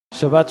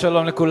שבת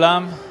שלום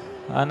לכולם,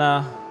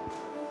 אנא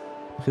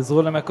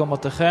חזרו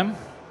למקומותיכם.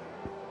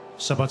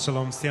 Шаббат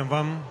шалом всем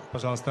вам.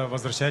 Пожалуйста,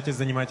 возвращайтесь,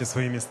 занимайте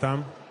свои места.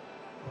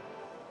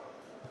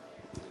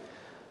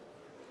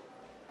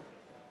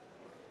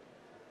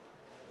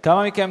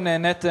 כמה מכם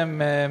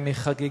נהניתם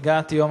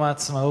מחגיגת יום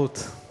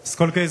העצמאות?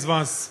 Сколько из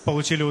вас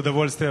получили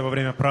удовольствие во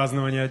время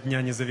празднования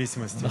Дня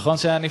независимости? נכון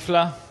שהיה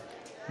נפלא?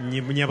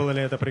 Не было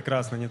ли это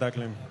прекрасно, не так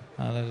ли?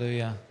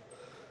 הללויה.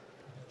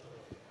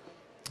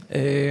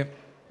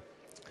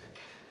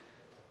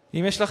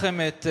 אם יש לכם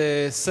את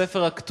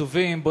ספר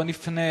הכתובים, בואו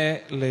נפנה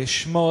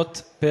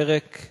לשמות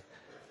פרק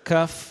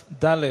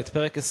כ"ד,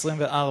 פרק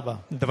 24.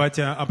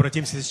 Давайте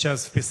обратимся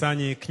сейчас в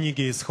Писании к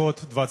книге Исход,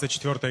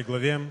 24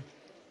 главе.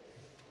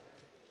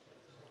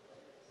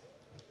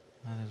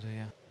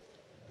 הללויה.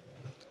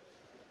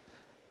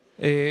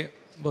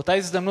 באותה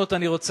הזדמנות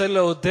אני רוצה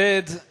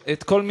לעודד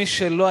את כל מי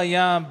שלא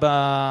היה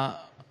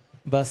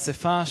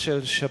באספה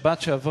של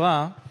שבת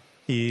שעברה.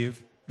 И,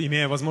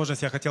 имея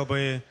возможность, я хотел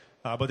бы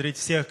ободрить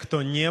всех,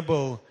 кто не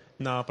был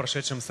на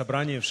прошедшем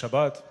собрании в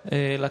шаббат.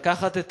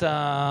 לקחת את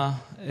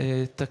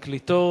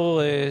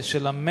התקליטור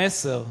של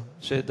המסר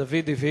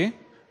שדוד הביא.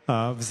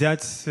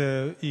 Взять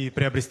и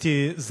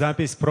приобрести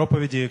запись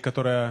проповеди,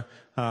 которую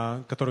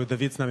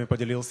Давид с нами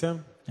поделился.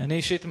 אני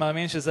אישית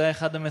מאמין שזה היה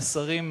אחד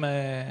המסרים,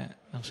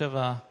 אני חושב,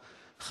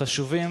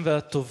 החשובים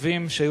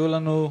והטובים שהיו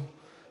לנו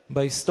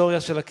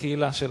בהיסטוריה של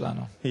הקהילה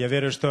שלנו. Я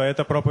верю, что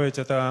эта проповедь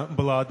это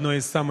была одной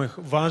из самых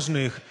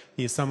важных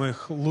и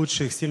самых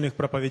лучших, сильных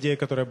проповедей,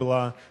 которая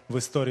была в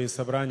истории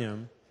собрания.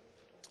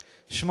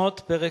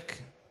 שמות פרק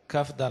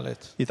כ"ד.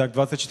 Итак,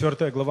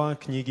 24 глава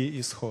книги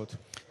Исход.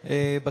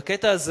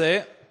 בקטע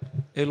הזה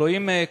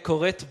אלוהים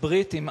כורת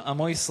ברית עם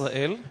עמו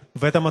ישראל.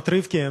 В этом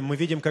отрывке мы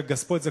видим, как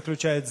Господь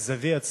заключает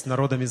завет с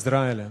народом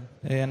Израиля.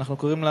 אנחנו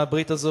קוראים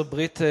לברית הזו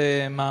ברית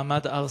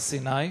מעמד הר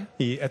סיני.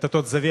 И это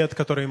тот завет,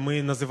 который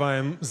мы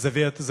называем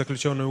завет,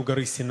 заключенный у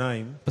горы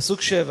Синай.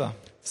 פסוק 7.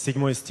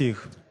 7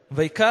 стих.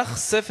 ויקח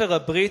ספר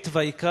הברית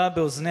ויקרא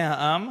באוזני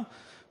העם,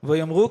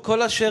 ויאמרו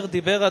כל אשר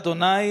דיבר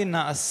אדוני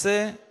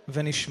נעשה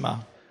ונשמע.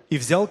 И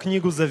взял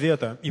книгу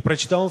завета и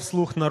прочитал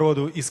вслух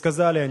народу, и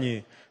сказали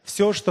они: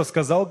 все, что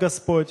сказал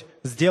Господь,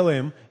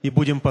 сделаем и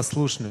будем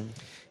послушны.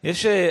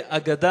 יש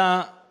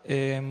אגדה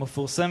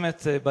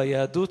מפורסמת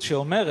ביהדות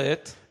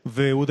שאומרת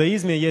В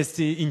иудаизме есть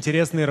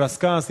интересный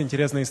рассказ,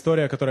 интересная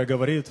история, которая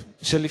говорит,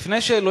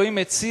 שלפני שאלוהים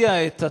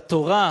הציע את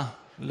התורה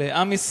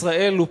לעם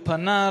ישראל הוא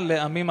פנה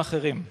לעמים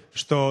אחרים.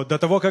 что до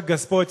того, как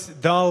Господь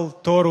дал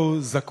Тору,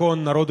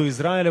 закон народу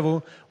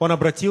Израилеву, Он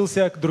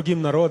обратился к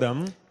другим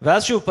народам.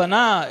 ואז שהוא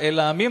פנה אל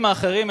העמים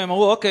האחרים הם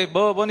אמרו אוקיי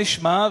בוא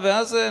נשמע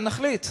ואז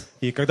נחליט.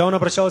 И когда Он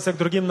обращался к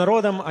другим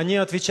народам, они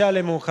отвечали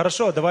Ему: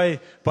 хорошо, давай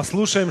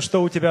послушаем,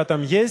 что у тебя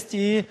там есть,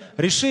 и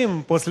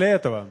решим после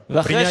этого.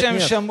 ואחרי принять שהם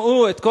нет.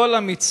 שמעו את כל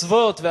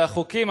המצוות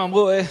והחוקים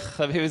אמרו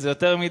חביבי זה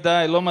יותר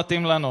מדי לא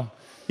מתאים לנו.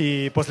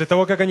 И после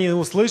того, как они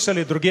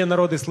услышали, другие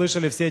народы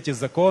слышали все эти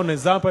законы,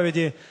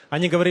 заповеди,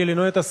 они говорили: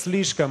 ну это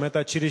слишком,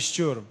 это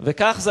чересчур.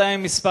 וכך זה היה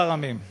עם מספר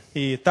עמים.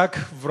 И так,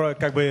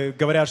 как бы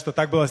говорят, что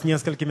так было с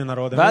несколькими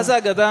народами. ואז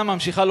האגדה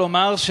ממשיכה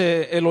לומר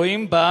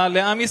שאלוהים בא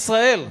לעם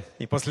ישראל.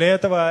 И после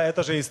этого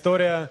эта же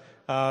история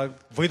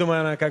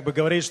выдуманная, как бы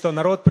говорит, что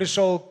народ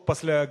пришел,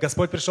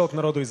 Господь пришел к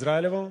народу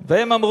Израилеву.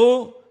 והם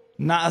אמרו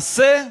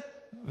נעשה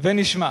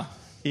ונשמע.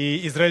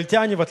 И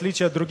израильтяне, в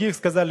отличие от других,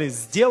 сказали: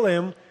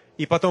 сделаем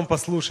и потом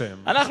послушаем.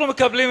 אנחנו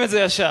מקבלים את זה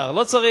ישר,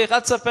 לא צריך, אל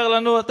תספר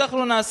לנו,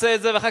 אנחנו נעשה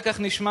את זה ואחר כך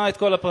נשמע את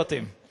כל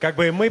הפרטים. Как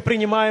бы мы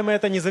принимаем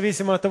это,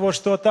 независимо от того,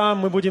 что там,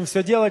 мы будем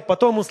все делать,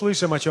 потом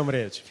услышим, о чем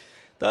речь.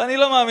 אני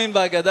לא מאמין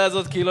בהגדה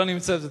הזאת כי היא לא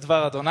נמצאת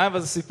בדבר אדוני, אבל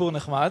זה סיפור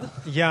נחמד.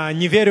 Я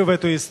не верю в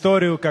эту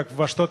историю как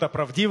во что-то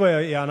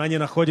правдивое, и она не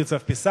находится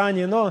в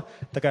Писании, но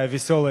такая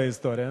веселая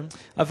история.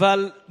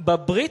 אבל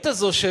בברית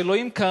הזו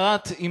שאלוהים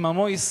כרת עם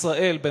עמו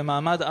ישראל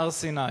במעמד הר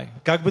סיני.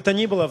 Как бы то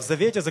ни было, в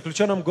завете,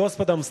 заключенном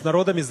Господом с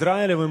народом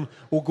Израилевым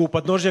у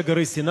подножия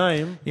горы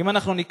Синай, אם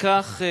אנחנו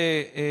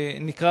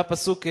נקרא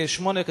פסוק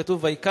 8,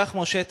 כתוב ויקח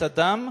משה את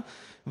הדם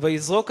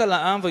ויזרוק על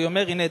העם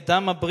ויאמר הנה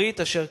דם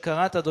הברית אשר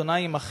כרת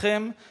אדוני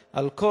עמכם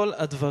על כל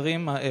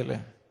הדברים האלה.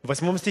 в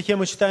 8 стихе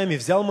мы читаем: «И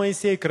взял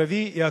Моисей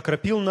крови и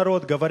окропил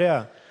народ,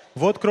 говоря: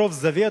 вот кровь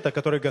завета,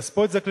 который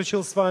Господь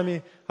заключил с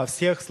вами о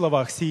всех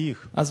словах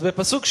сиих». אז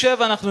בפסוק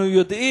 7 אנחנו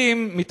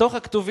יודעים מתוך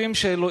הכתובים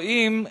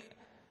שאלוהים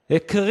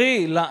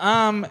הקריא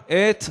לעם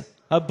את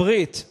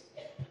הברית.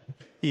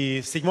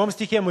 И в 7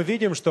 стихе мы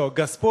видим, что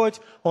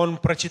Господь, Он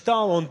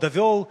прочитал, Он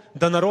довел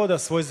до народа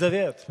свой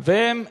завет.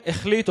 והם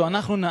החליטו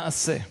אנחנו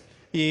נעשה.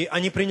 И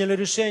они приняли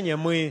решение: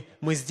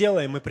 мы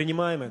сделаем, мы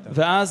принимаем это.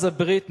 ואז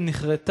הברית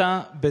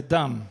נחרטה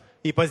בדם.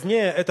 И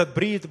позднее этот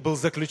брит был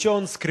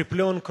заключен,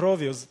 скреплен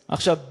кровью.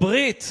 עכשיו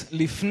ברית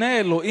לפני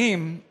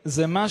אלוהים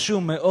זה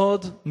משהו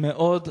מאוד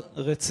מאוד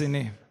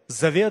רציני.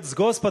 Завет с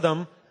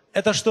Господом —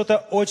 это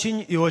что-то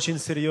очень и очень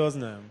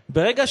серьезное.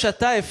 ברגע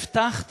שאתה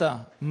הבטחת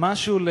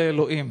משהו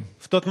לאלוהים,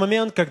 В тот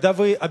момент, когда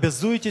вы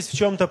обязуетесь в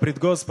чем-то пред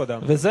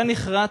Господом, וזה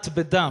נחרט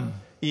בדם,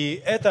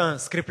 И это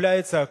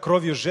скрепляется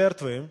кровью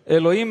жертвы.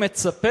 אלוהים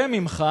מצפה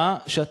ממך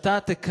שאתה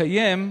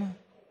תקיים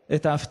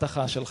את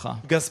ההבטחה שלך.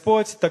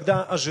 Господь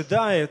тогда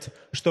ожидает,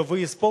 что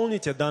вы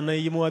исполните данное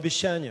Ему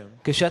обещание.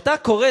 כשאתה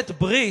כורת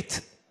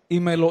ברית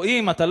עם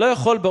אלוהים, אתה לא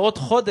יכול בעוד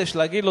חודש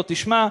להגיד לו,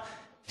 תשמע,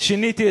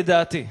 שיניתי את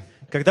דעתי.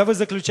 Когда вы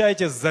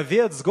заключаете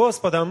завет с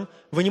Господом,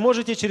 вы не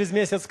можете через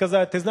месяц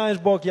сказать, ты знаешь,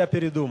 Бог, я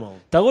передумал.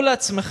 תארו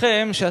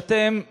לעצמכם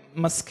שאתם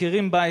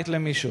מזכירים בית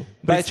למישהו,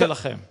 בית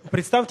שלכם.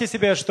 Представьте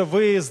себе, что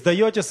вы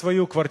сдаете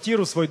свою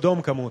квартиру, свой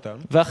дом кому-то.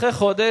 ואחרי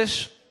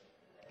חודש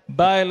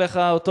בא אליך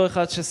אותו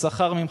אחד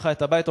ששכר ממך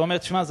את הבית, הוא אומר,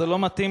 תשמע, זה לא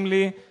מתאים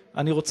לי,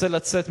 אני רוצה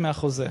לצאת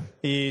מהחוזה.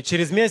 И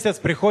через месяц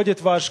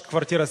приходит ваш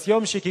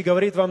квартиросъемщик и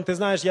говорит вам, ты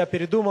знаешь, я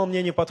передумал,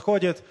 мне не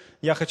подходит,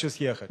 я хочу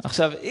съехать.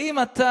 עכשיו,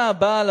 אם אתה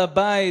בעל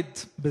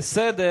הבית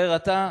בסדר,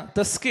 אתה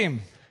תסכים.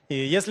 И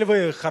если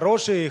вы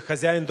хороший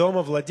хозяин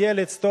дома,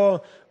 владелец,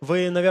 то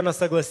вы, наверное,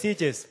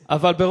 согласитесь.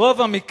 אבל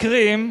ברוב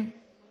המקרים,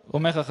 הוא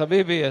אומר לך,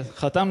 חביבי,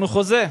 חתמנו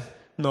חוזה.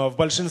 Но в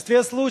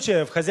большинстве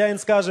случаев хозяин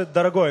скажет,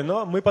 дорогой,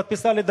 но мы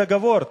подписали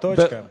договор,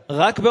 точка.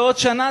 רק בעוד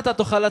שנה אתה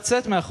תוכל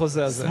לצאת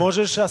מהחוזה הזה.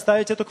 Сможешь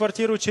оставить эту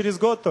квартиру через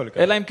год только.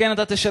 אלא אם כן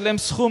אתה תשלם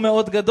סכום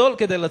מאוד גדול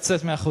כדי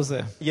לצאת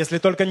מהחוזה. Если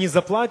только не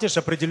заплатишь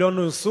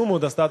определенную сумму,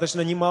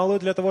 достаточно немалую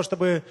для того,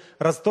 чтобы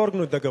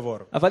расторгнуть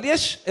договор. אבל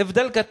יש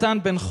הבדל קטן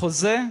בין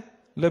חוזה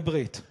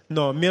לברית.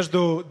 Но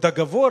между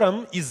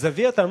договором и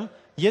заветом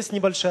есть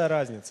небольшая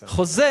разница.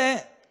 חוזה,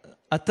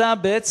 אתה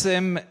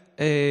בעצם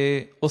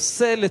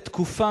עושה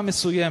לתקופה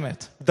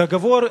מסוימת.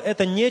 Договор –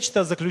 это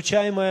нечто,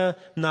 заключаемое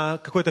на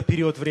какой-то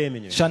период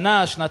времени.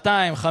 שנה,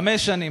 שנתיים,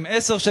 5 שנים,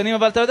 10 שנים,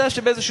 אבל אתה יודע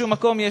שבאיזשהו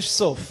מקום יש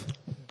סוף.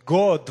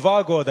 Год,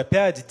 2 года,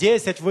 5,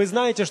 10. Вы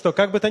знаете, что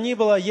как бы то ни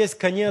было, есть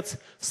конец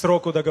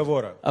сроку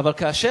договора. אבל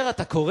כאשר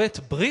אתה כורת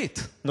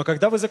ברית, Но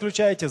когда вы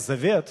заключаете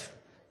завет,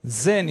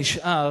 זה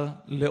נשאר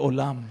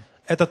לעולם.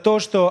 это то,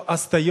 что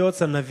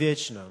остается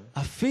навечно.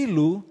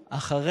 אפילו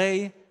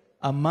אחרי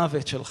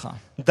המוות שלך.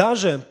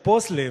 Даже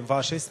после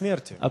вашей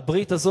смерти.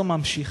 הברית הזו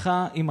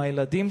ממשיכה עם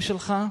הילדים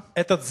שלך,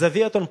 Этот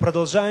завет, он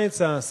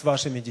продолжается с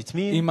вашими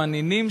детьми, עם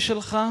הנינים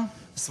שלך,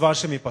 с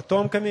вашими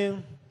потомками,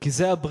 כי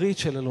זה הברית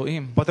של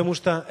אלוהים. потому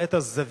что это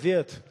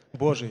завет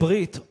Божий,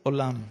 ברית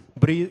עולם.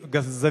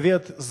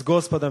 завет с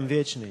Господом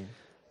вечный.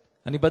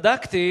 אני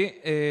בדקתי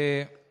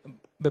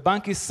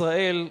בבנק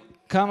ישראל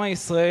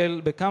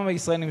בכמה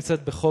ישראל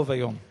נמצאת בחוב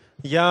היום.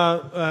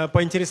 Я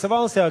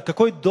поинтересовался,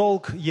 какой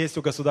долг есть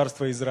у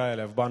государства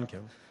Израиля в банке.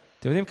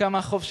 אתם יודעים כמה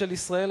החוב של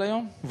ישראל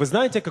היום? Вы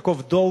знаете,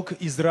 каков долг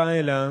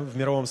Израиля в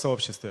мировом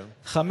сообществе?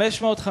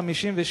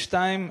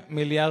 552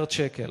 מיליארד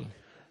שקל.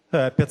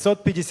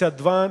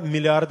 552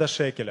 миллиарда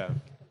шекеля.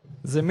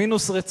 זה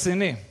מינוס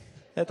רציני.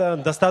 Это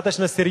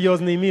достаточно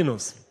серьезный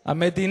минус.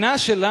 המדינה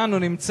שלנו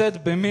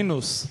נמצאת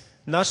במינוס.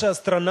 Наша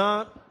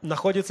страна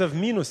находится в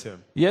минусе.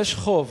 יש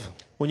חוב.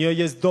 У нее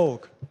есть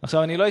долг.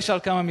 עכשיו, אני לא אשאל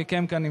כמה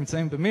מכם כאן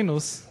נמצאים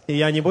במינוס. И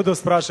я не буду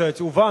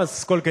спрашивать у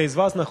вас, сколько из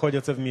вас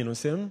находится в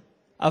минусе.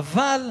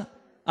 אבל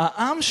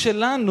העם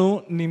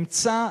שלנו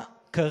נמצא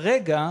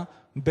כרגע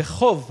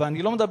בחוב,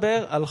 ואני לא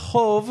מדבר על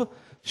חוב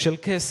של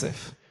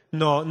כסף.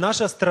 Но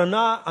наша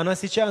страна, она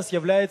сейчас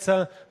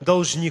является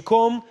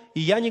должником, и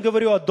я не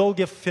говорю о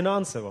долге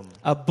финансовом.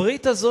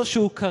 הברית הזו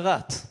שהוא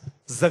כרת.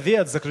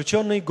 Завет,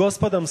 заключенный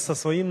Господом со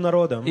своим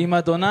народом. עם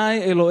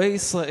אדוני אלוהי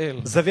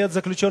ישראל. Завет,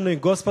 заключенный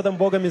Господом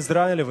Богом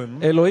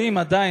Израилевым. אלוהים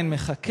עדיין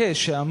מחכה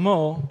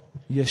שעמו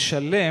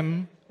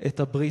ישלם את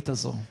הברית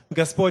הזו.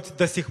 Господь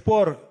до сих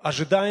пор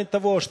ожидает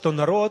того, что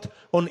народ,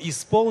 он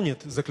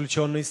исполнит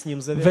заключенный с ним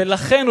завет.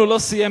 ולכן הוא לא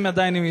סיים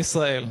עדיין עם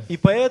ישראל. И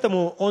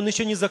поэтому он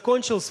еще не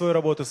закончил свою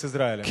работу с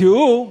Израилем. כי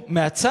הוא,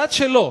 מהצד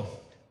שלו,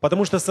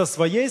 Потому что со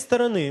своей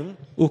стороны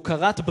הוא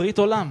כרת ברית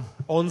עולם.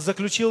 он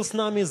заключил с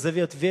нами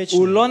завет הוא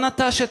вечный. לא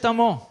נטש את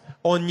עמו.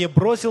 Он не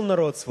бросил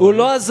народ הוא свой.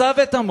 לא עזב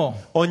את עמו.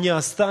 Он не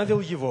оставил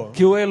его.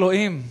 כי הוא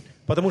אלוהים.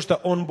 Потому что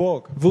он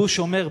Бог. והוא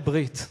שומר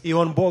ברית. И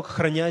он Бог,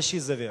 хранящий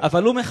завет.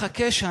 אבל הוא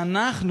מחכה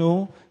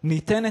שאנחנו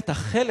ניתן את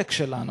החלק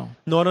שלנו.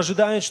 Но он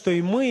ожидает, что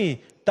и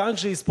мы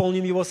также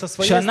исполним его со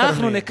своей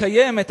שאנחנו стороны.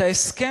 נקיים את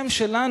ההסכם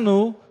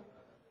שלנו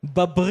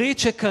בברית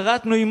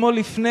שקרתנו עמו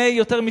לפני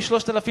יותר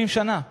מ3,000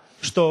 שנה.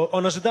 Что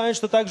он ожидает,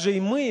 что также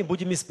и мы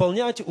будем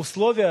исполнять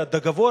условия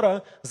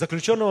договора,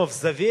 заключенного в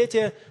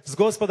завете с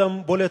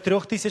Господом более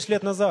 3000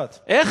 лет назад.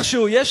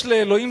 איכשהו יש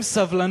לאלוהים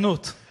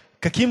סבלנות.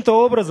 Каким-то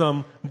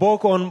образом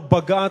Бог, он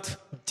богат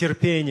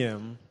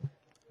терпением.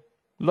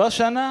 לא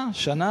השנה,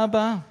 שנה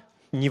הבאה.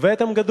 Не в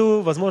этом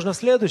году, возможно, в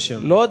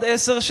следующем. לא עוד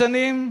 10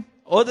 שנים,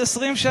 עוד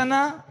 20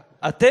 שנה,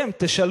 אתם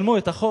תשלמו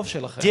את החוב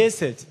שלכם.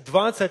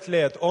 10-20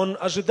 лет. Он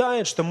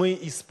ожидает, что мы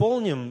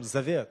исполним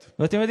завет.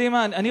 ואתם יודעים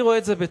מה, אני רואה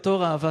את זה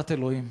בתור אהבת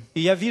אלוהים. И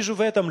я вижу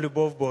в этом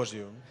любовь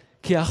Божью.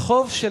 כי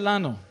החוב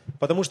שלנו,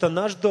 Потому что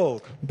наш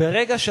долг,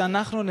 ברגע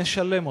שאנחנו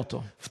נשלם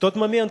אותו, в тот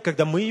момент,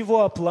 когда мы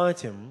его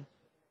оплатим,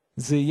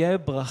 זה יהיה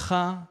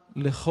ברכה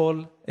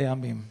לכל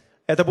העמים.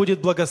 это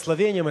будет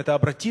благословением, это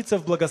обратится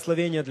в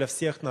благословение для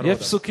всех יש народов.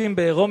 פסוקים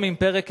ברומים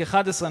פרק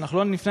 11, אנחנו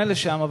לא נפנה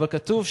לשם, אבל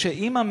כתוב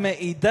שאם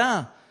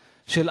המעידה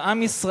של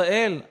עם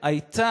ישראל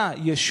הייתה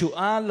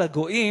ישועה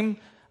לגויים,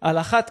 על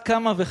אחת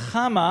כמה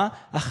וכמה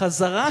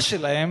החזרה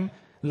שלהם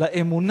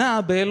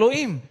לאמונה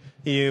באלוהים.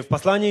 И в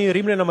послании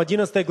римлянам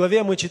 11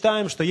 главе мы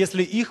читаем, что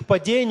если их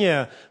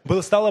падение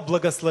стало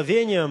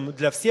благословением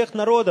для всех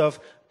народов,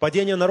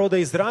 падение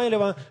народа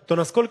Израилева, то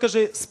насколько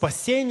же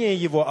спасение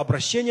его,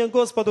 обращение к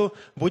Господу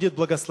будет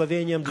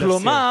благословением для всех.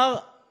 כלומר,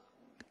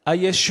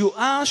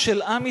 הישועה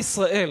של עם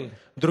ישראל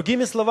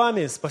Другими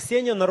словами,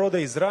 спасение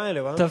народа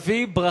Израилева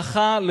תביא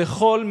ברכה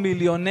לכל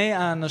מיליוני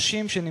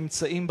האנשים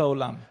שנמצאים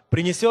בעולם.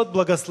 принесет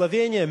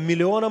благословение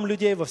миллионам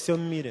людей во всем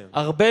мире.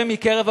 הרבה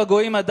מקרב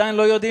הגויים עדיין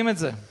לא יודעים את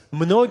זה.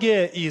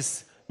 Многие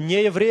из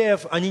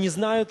неевреев, они не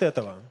знают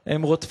этого.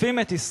 הם רודפים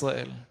את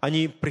ישראל.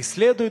 Они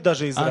преследуют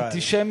даже Израиль.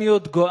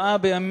 האנטישמיות גואה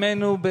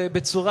בימינו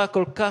בצורה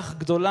כל כך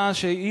גדולה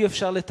שאי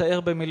אפשר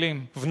לתאר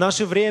במילים. В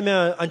наше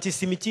время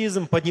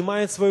антисемитизм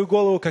поднимает свою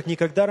голову, как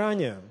никогда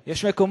ранее.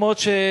 יש מקומות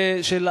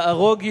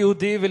שלהרוג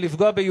יהודי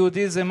ולפגוע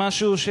ביהודי זה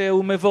משהו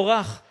שהוא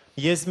מבורך.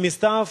 Есть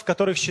места, в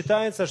которых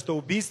считается, что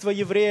убийство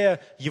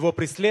еврея, его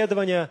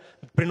преследование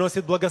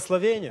приносит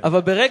благословение.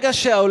 אבל ברגע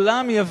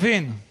שהעולם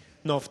יבין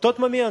Но в тот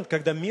момент,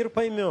 когда мир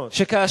поймет,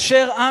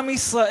 שכאשר עם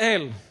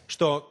ישראל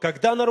что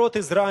когда народ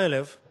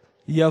Израилев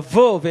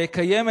יבוא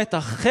ויקיים את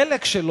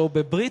החלק שלו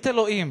בברית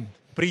אלוהים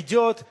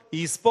придет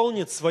и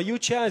исполнит свою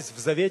часть в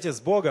завете с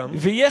Богом,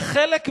 ויהיה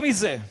חלק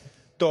מזה,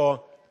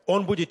 то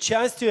он будет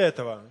частью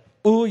этого.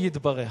 הוא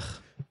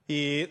יתברך.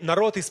 И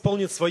народ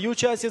исполнит свою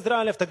часть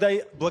Израилев, тогда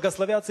и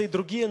благословятся и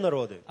другие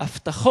народы.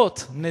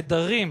 הבטחות,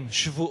 נדרים,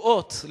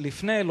 שבועות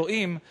לפני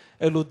אלוהים,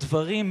 אלו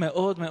דברים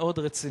מאוד מאוד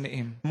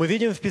רציניים. Мы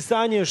видим в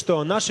Писании,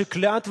 что наши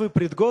клятвы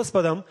пред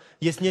Господом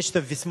есть нечто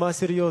весьма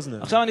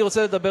серьезное. עכשיו אני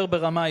רוצה לדבר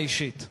ברמה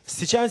האישית.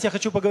 Сейчас я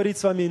хочу поговорить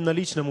с вами на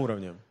личном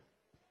уровне.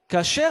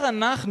 כאשר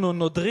אנחנו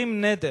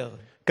נודרים נדר,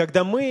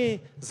 Когда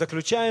мы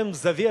заключаем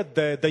завет,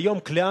 даем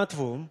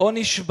клятву, או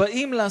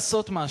נשבעים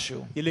לעשות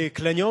משהו, или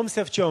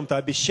клянемся в чем-то,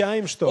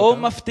 обещаем או что-то,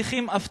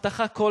 מבטיחים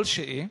הבטחה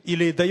כלשהי,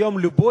 или даем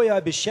любое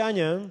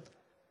обещание,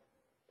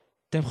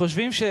 אתם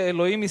חושבים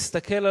שאלוהים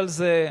מסתכל על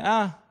זה,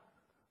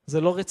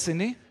 זה לא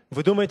רציני?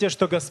 вы думаете,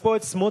 что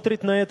Господь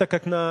смотрит на это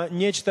как на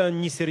нечто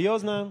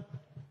несерьезное?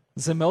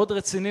 זה מאוד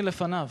רציני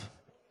לפניו.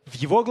 В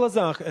Его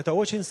глазах это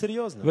очень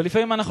серьезно.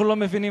 ולפעמים אנחנו לא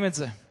מבינים את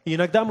זה. И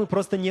иногда мы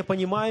просто не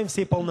понимаем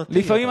всей полноты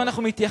לפעמים этого.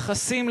 אנחנו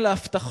מתייחסים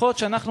להבטחות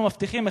שאנחנו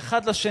מבטיחים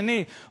אחד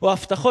לשני, או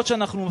הבטחות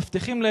שאנחנו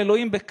מבטיחים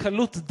לאלוהים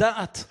בקלות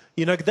דעת.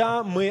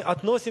 Иногда мы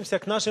относимся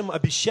к нашим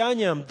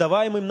обещаниям,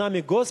 даваемым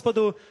нами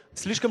Господу,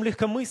 слишком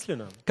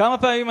легкомысленно. כמה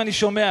פעמים אני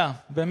שומע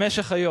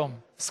במשך היום,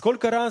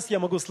 Сколько раз я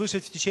могу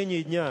слышать в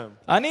течение дня?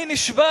 אני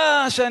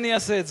נשבע שאני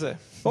אעשה את זה.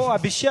 О,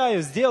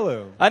 обещаю,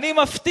 сделаю. אני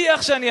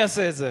מבטיח שאני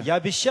אעשה את זה. Я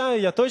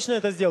обещаю, я точно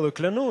это сделаю,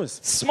 клянусь.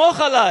 סמוך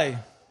עליי.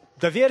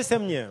 Доверься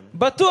мне.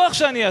 בטוח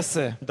שאני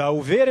אעשה. Да,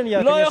 уверен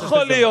я, לא конечно, יכול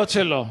что сделаю. להיות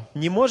שלא.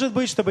 Не может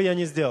быть, чтобы я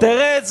не сделал.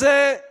 תראה את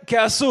זה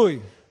כעשוי.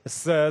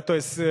 То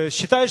есть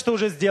считай, что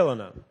уже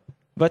сделано.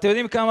 ואתם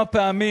יודעים כמה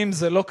פעמים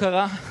זה לא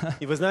קרה?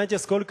 И вы знаете,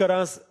 сколько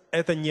раз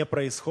это не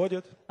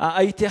происходит?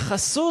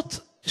 ההתייחסות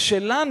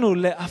שלנו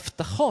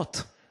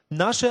להבטחות,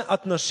 Наше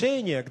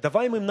отношение к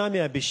даваемым нами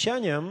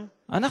обещаниям,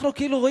 אנחנו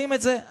כאילו רואים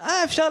את זה,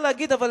 אפשר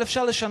להגיד, אבל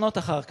אפשר לשנות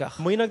אחר כך.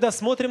 мы иногда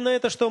смотрим на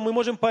это, что мы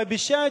можем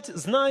пообещать,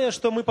 зная,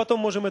 что мы потом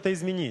можем это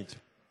изменить.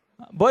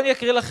 בואו אני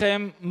אקריא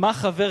לכם מה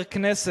חבר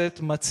כנסת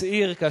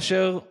מצהיר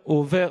כאשר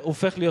הוא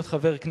הופך להיות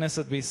חבר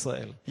כנסת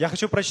בישראל. Я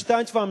хочу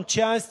прочитать вам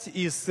часть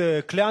из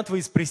клятвы,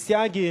 из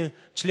присяги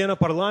члена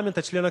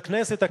парламента, члена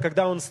Кнессета,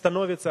 когда он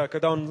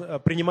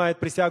принимает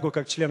присягу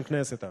как член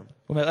Кнессета.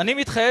 הוא אומר, אני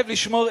מתחייב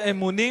לשמור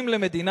אמונים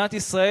למדינת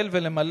ישראל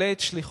ולמלא את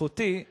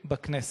שליחותי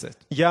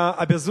בכנסת. Я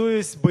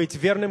обязуюсь быть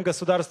верным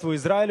государству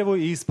Израилеву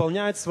и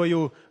исполнять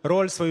свою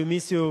роль, свою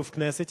миссию в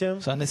Кнессете.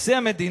 עכשיו, נשיא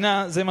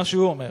המדינה, זה מה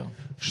שהוא אומר.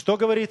 Что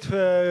говорит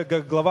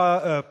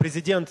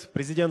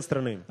президент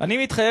страны? אני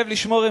מתחייב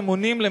לשמור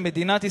אמונים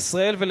למדינת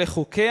ישראל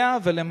ולחוקיה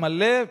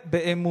ולמלא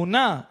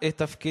באמונה את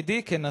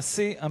תפקידי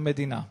כנשיא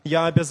המדינה.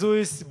 Я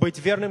обязуюсь быть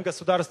верным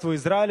государству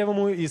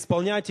Израилевому и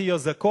исполнять ее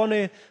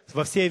законы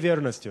во всей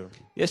верностью.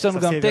 יש לנו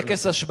גם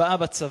טקס השבעה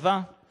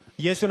בצבא.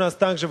 Есть у нас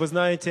также, вы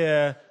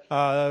знаете,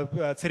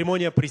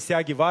 церемония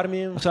присяги в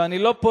армии. עכשיו, אני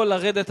לא פה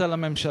לרדת על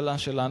הממשלה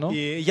שלנו.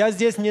 И я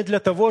здесь не для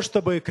того,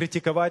 чтобы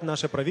критиковать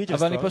наше правительство.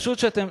 אבל אני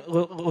פשוט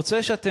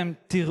רוצה שאתם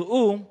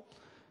תראו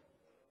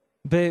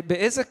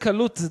באיזה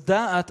קלות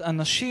דעת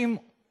אנשים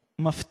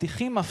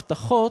מבטיחים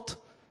הבטחות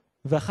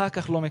ואחר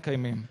כך לא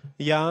מקיימים.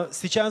 Я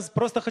сейчас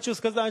просто хочу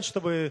сказать,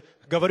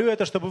 говорю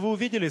это, чтобы вы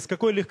увидели, с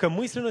какой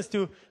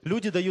легкомысленностью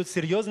люди дают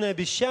серьезные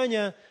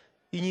обещания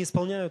и не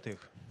исполняют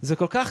их. זה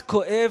כל כך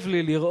כואב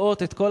לי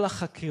לראות את כל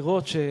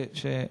החקירות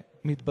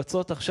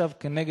שמתבצעות עכשיו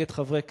כנגד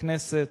חברי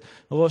כנסת,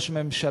 ראש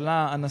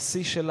ממשלה,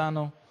 הנשיא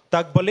שלנו.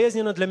 Так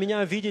болезненно для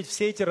меня видеть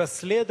все эти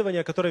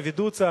расследования, которые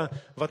ведутся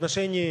в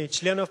отношении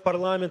членов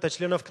парламента,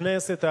 членов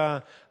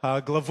Кнессета,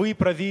 главы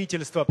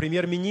правительства,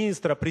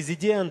 премьер-министра,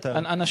 президента.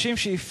 אנשים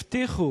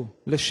שהבטיחו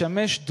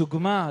לשמש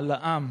דוגמה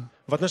לעם.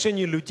 В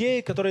отношении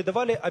людей, которые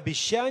давали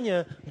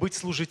обещания быть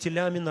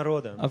служителями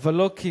народа. אבל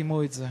לא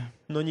קיימו את זה.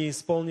 Но не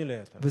исполнили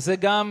это. וזה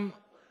גם,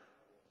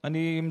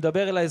 אני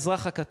מדבר אל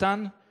האזרח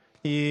הקטן,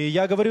 И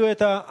я говорю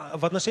это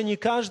в отношении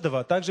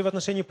каждого, также в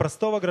отношении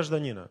простого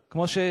гражданина.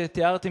 כמו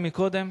שתיארתי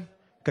מקודם,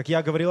 Как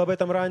я говорил об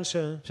этом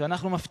раньше,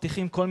 שאנחנו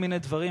מבטיחים כל מיני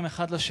דברים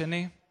אחד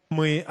לשני,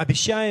 мы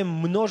обещаем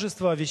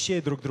множество вещей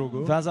друг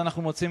другу, ואז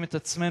אנחנו מוצאים את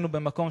עצמנו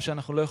במקום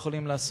שאנחנו לא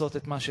יכולים לעשות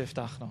את מה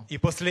שהבטחנו. и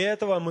после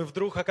этого мы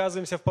вдруг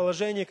оказываемся в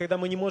положении, когда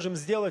мы не можем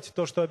сделать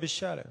то, что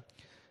обещали.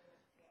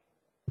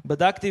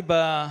 בדקתי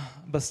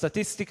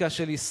בסטטיסטיקה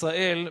של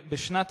ישראל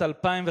בשנת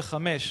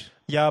 2005.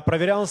 Я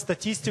проверял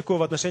статистику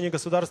в отношении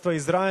государства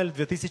Израиль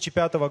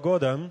 2005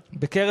 года.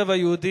 בקרב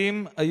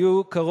היהודים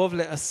היו קרוב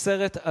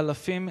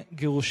ל10,000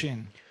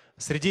 גירושין.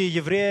 Среди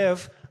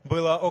евреев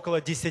было около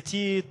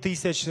 10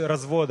 тысяч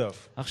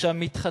разводов. עכשיו,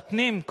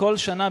 מתחתנים כל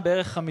שנה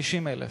בערך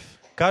 50,000.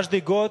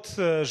 Каждый год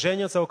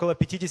женятся около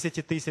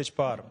 50 тысяч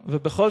пар.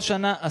 ובכל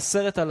שנה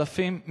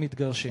 10,000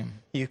 מתגרשים.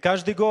 И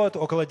каждый год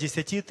около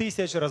 10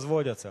 тысяч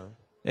разводятся.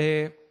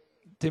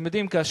 אתם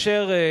יודעים,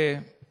 כאשר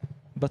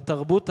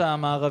בתרבות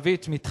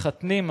המערבית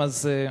מתחתנים,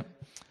 אז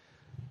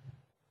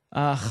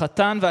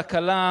החתן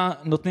והכלה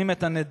נותנים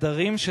את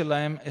הנדרים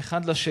שלהם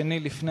אחד לשני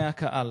לפני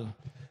הקהל.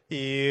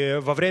 И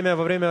во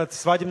время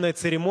свадебной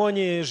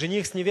церемонии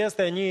жених с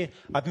невестой, они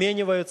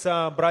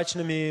обмениваются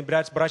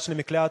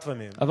брачными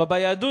клятвами. אבל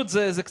ביהדות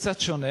זה קצת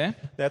שונה.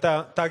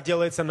 Это так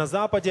делается на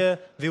Западе.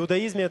 В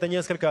иудаизме это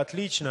несколько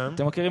отлично.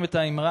 אתם מכירים את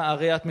האמרה,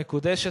 הרי את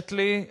מקודשת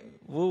לי,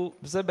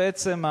 וזה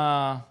בעצם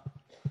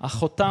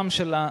החותם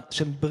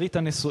של ברית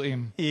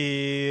הנישואים.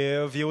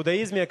 И в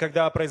иудаизме,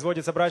 когда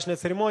производится брачная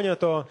церемония,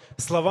 то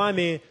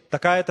словами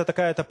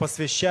такая-то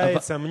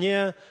посвящается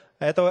мне.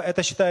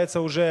 Это считается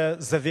уже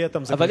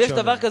заветом אבל יש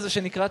דבר заключенным. כזה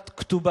שנקרא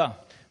כתובה.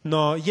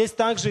 Но есть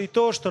также и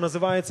то, что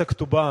называется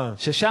ктуба,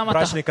 ששם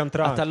брачный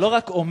контракт. אתה לא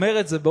רק אומר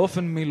את זה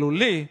באופן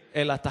מילולי,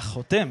 אלא אתה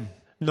חותם.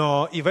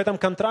 Но и в этом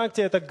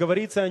контракте это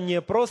говорится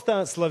не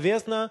просто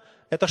словесно,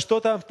 это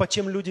что-то, под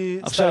чем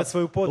люди ставят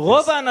свою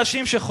רוב подпись.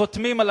 האנשים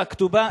שחותמים על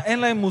הכתובה, אין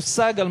להם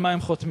מושג על מה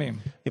הם חותמים.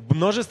 И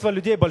множество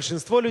людей,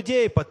 большинство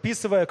людей,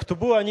 подписывая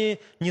ктубу, они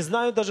не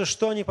знают даже,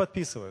 что они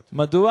подписывают.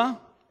 מדוע?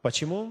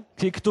 Почему?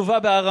 כי היא כתובה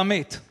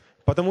בארמית.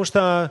 Потому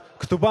что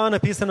ктуба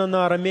написана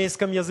на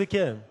арамейском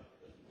языке.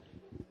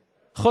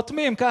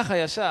 חותמים ככה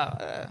ישר.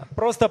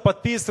 Просто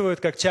подписывают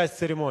как часть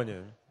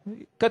церемонии.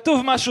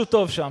 כתוב משהו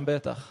טוב שם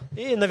בטח.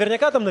 И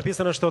наверняка там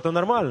написано что-то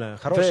нормальное,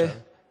 хорошее.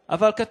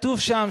 אבל כתוב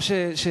שם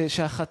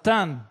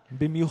שהחתן,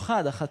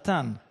 במיוחד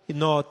החתן,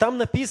 Но там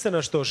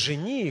написано, что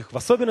жених, в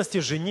особенности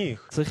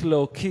жених, צריך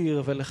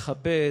להוקיר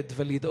ולכבד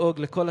ולדאוג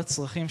לכל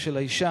הצרכים של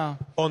האישה.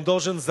 он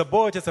должен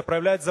заботиться,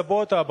 проявлять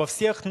заботу обо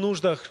всех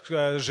нуждах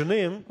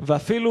жены.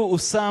 ואפילו הוא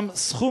שם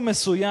סכום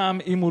מסוים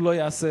אם הוא לא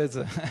יעשה את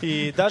זה.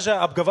 И даже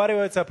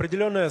обговаривается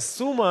определенная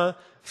сумма,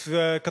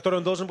 которую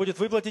он должен будет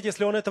выплатить,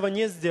 если он этого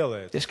не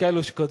сделает. יש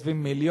כאלו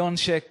שכותבים 1,000,000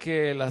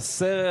 שקל,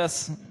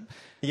 10,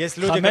 Есть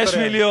люди, 5 которые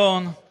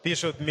מיליון.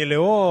 пишут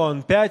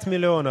 1,000,000, 5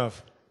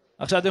 миллионов.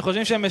 עכשיו, אתם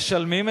חושבים שהם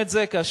משלמים את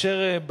זה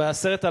כאשר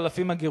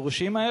ב10,000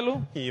 הגירושים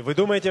האלו? И вы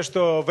думаете,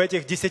 что в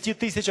этих 10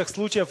 тысячах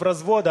случаев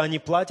развода они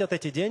платят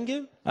эти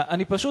деньги?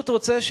 אני פשוט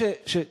רוצה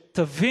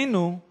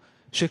שתבינו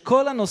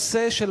שכל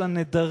הנושא של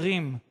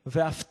הנדרים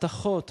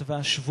וההבטחות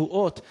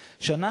והשבועות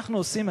שאנחנו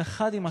עושים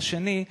אחד עם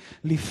השני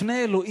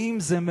לפני אלוהים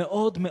זה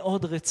מאוד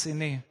מאוד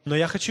רציני. Но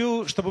я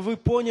хочу, чтобы вы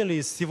поняли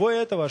из всего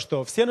этого,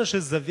 что все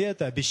наши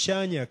заветы,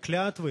 обещания,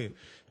 клятвы,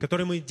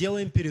 которые мы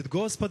делаем перед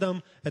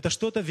Господом, это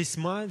что-то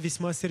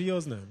весьма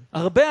серьезное.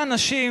 הרבה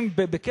אנשים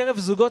בקרב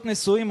זוגות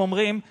נשואים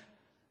אומרים,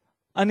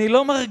 אני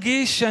לא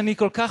מרגיש שאני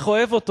כל כך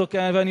אוהב אותו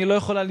ואני לא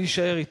יכולה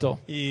להישאר איתו.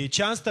 И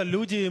часто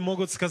люди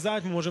могут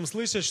сказать, мы можем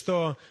слышать,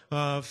 что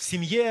в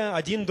семье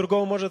один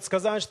другого может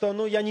сказать,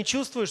 что я не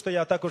чувствую, что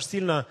я так уж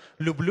сильно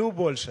люблю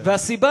больше.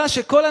 והסיבה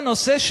שכל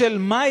הנושא של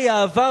מהי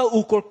אהבה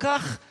הוא כל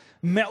כך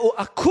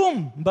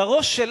עקום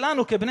בראש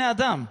שלנו כבני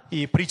אדם.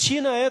 И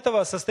причина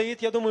этого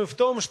состоит, я думаю, в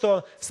том,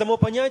 что само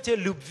понятие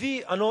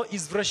любви, оно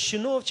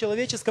извращено в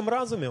человеческом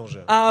разуме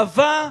уже.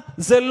 אהבה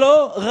זה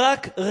לא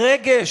רק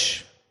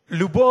רגש.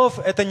 Любовь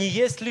 – это не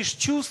есть лишь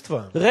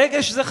чувство.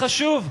 רגש זה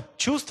חשוב.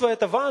 Чувство –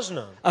 это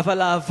важно.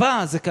 אבל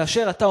אהבה זה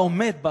כאשר אתה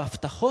עומד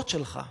בהבטחות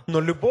שלך. Но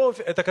любовь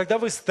 – это когда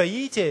вы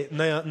стоите,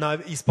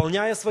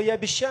 исполняя свои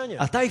обещания.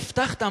 אתה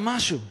הבטחת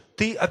משהו.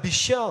 Ты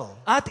обещал.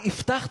 את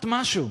הבטחת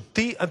משהו.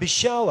 Ты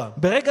обещала.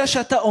 ברגע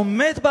שאתה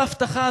עומד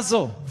בהבטחה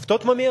הזו. В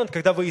тот момент,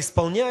 когда вы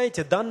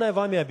исполняете данное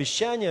вами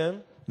обещание,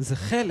 זה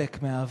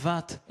חלק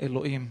מאהבת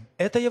אלוהים.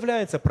 это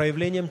является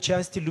проявлением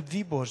части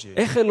любви Божьей.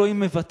 איך אלוהים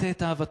מבטא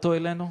את אהבתו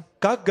אלינו?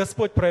 Как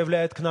Господь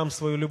проявляет к нам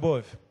свою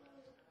любовь?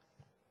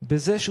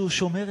 בזה שהוא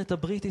שומר את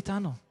הברית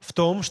איתנו. В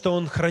том, что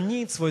Он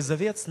хранит свой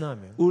завет с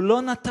нами. הוא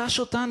לא נטש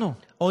אותנו.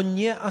 Он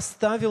не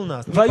оставил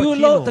нас, не והיו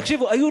לו, покинул.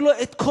 תקשיבו, היו לו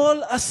את כל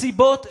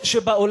הסיבות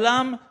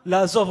שבעולם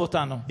לעזוב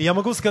אותנו. И я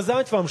могу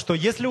сказать вам, что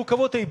если у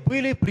кого-то и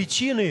были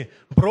причины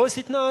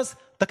бросить нас,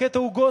 так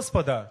это у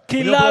Господа. У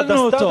него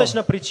было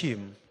достаточно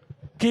причин.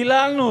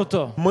 קיללנו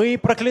אותו. Мы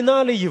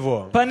проклинали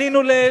его.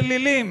 פנינו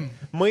לאלילים.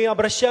 Мы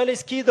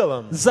обращались к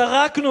идолам.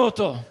 זרקנו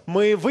אותו.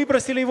 Мы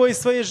выбросили его из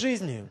своей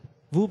жизни.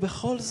 והוא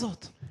בכל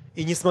זאת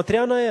И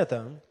несмотря на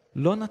это,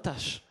 לא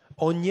נטש.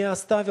 он не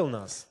оставил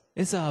нас.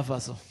 איזה אהבה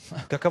זו.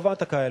 Какова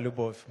такая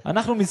любовь?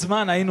 אנחנו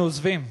מזמן היינו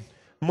עוזבים,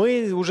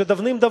 Мы уже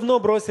давным-давно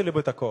бросили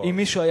бы такого. אם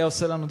מישהו היה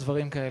עושה לנו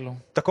דברים כאלו.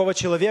 Такого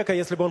человека,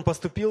 если бы он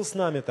поступил с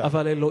нами так.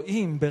 אבל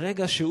אלוהים,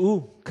 ברגע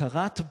שהוא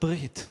כרת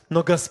ברית,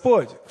 Но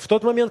Господь, в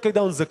тот момент,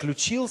 когда Он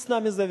заключил с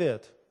нами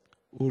завет,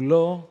 הוא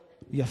לא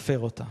יפר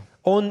אותה.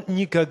 Он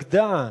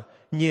никогда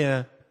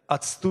не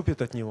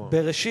отступит от него.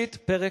 בראשית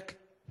פרק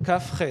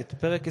כ"ח,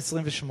 פרק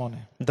 28.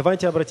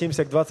 Давайте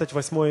обратимся к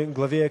 28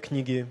 главе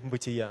книги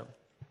Бытия.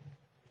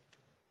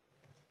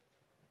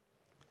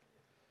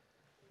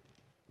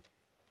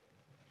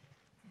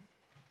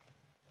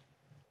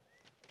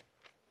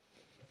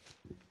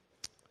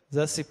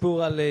 זה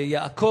הסיפור על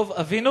יעקב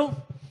אבינו.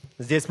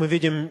 Здесь мы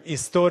видим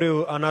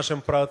историю о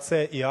нашем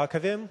праотце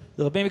Иакове.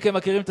 רבים מכם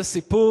מכירים את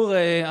הסיפור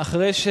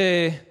אחרי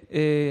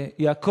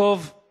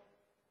שיעקב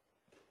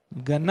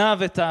גנב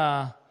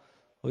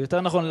או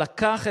יותר נכון,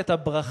 לקח את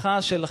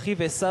הברכה של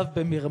אחיו עשיו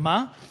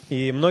במרמה.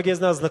 И многие из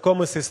нас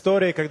знакомы с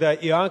историей, когда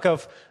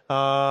Иаков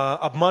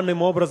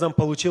обманным образом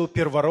получил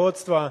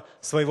первородство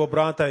своего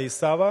брата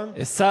Исава.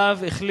 עשיו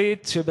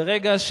החליט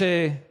שברגע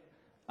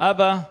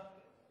שאבא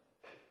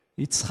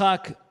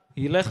יצחק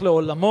ילך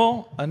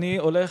לעולמו, אני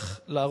הולך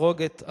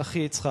להרוג את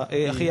אחי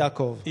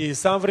יעקב. И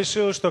Исав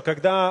решил, что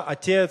когда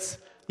отец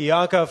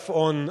Иаков,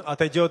 он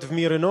отойдет в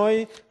мир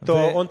иной,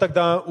 то он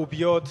тогда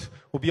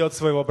убьет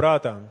своего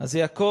брата. אז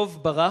יעקב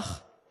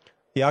ברח.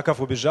 Иаков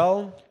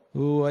убежал.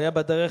 הוא היה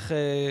בדרך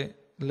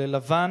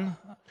ללבן.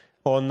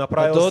 Он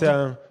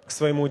направился к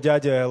своему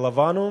дяде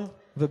Лавану.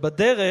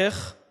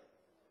 ובדרך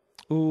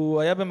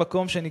הוא היה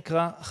במקום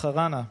שנקרא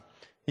חרנה.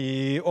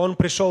 И он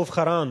пришел в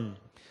Харан.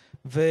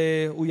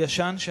 והוא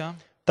ישן שם.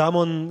 Там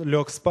он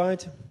лег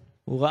спать.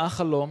 הוא ראה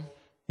חלום.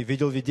 И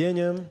видел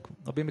видение.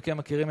 רבים מכם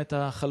מכירים את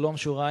החלום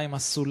שהוא ראה עם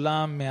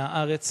הסולם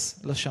מהארץ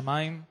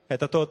לשמיים.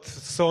 Это тот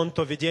сон,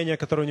 то видение,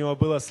 которое у него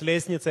было с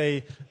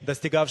лестницей,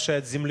 достигавшей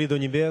от земли до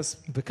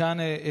небес. וכאן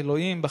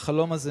אלוהים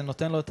בחלום הזה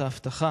נותן לו את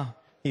ההבטחה.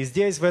 И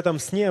здесь, в этом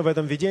сне, в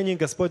этом видении,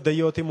 Господь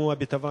дает ему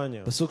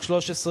обетование. פסוק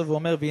 13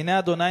 ואומר, והנה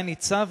אדוני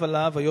ניצב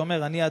עליו,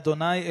 ויאמר, אני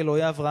אדוני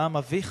אלוהי אברהם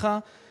אביך,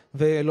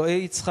 ואלוהי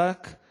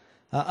יצחק,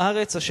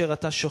 הארץ אשר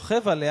אתה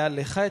שוכב עליה,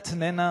 לך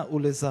אתננה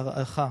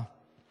ולזרעך.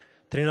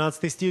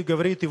 13 стих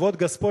говорит, и вот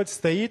Господь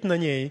стоит на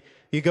ней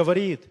и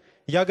говорит,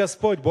 я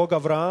Господь, Бог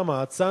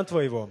Авраама, отца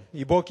твоего,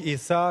 и Бог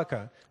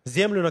Исаака,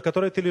 землю, на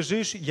которой ты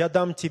лежишь, я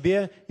дам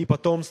тебе и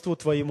потомству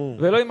твоему.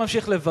 ואלוהים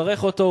ממשיך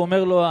לברך אותו, הוא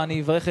אומר לו,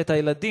 אני אברך את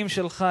הילדים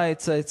שלך, את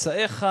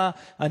צאצאיך,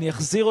 אני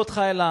אחזיר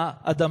אותך אל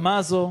האדמה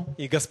הזו.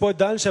 И Господь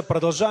дальше,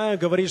 продолжая,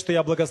 говорит, что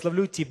я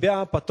благословлю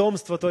тебя,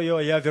 потомство твое,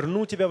 я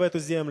верну тебя в эту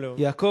землю.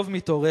 יעקב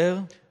מתעורר.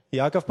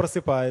 Иаков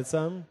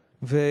просыпается.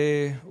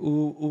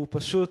 והוא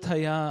פשוט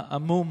היה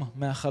עמום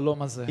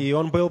מהחלום הזה. И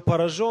он был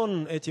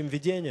поражен этим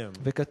видением.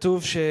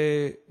 וכתוב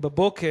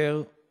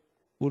שבבוקר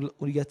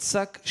הוא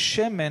יצק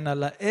שמן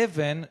על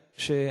האבן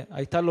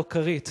שהייתה לו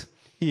כרית.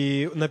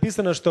 И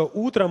написано, что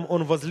утром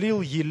он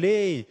возлил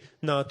елей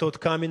на тот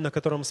камень, на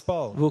котором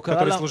спал,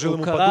 который служил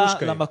ему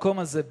подушкой. למקום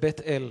הזה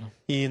בית אל.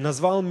 И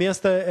назвал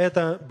место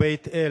это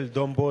Бейт-Эль,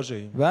 Дом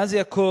Божий. ואז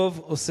יעקב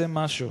עושה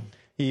משהו.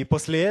 И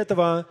после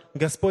этого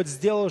Господь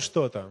сделал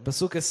что-то.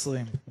 פסוק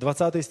 20.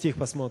 20 стих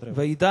посмотрим.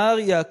 וידר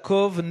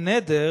יעקב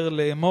נדר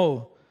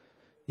לאמור,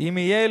 אם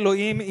יהיה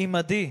אלוהים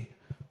עמדי,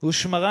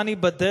 ושמרני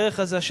בדרך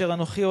הזה אשר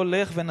אנוכי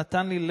הולך,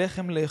 ונתן לי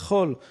לחם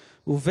לאכול,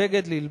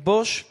 ובגד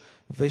ללבוש,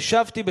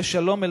 ושבתי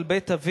בשלום אל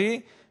בית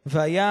אבי,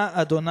 והיה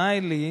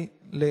אדוני לי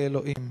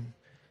לאלוהים.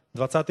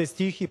 20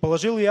 стих. И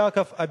положил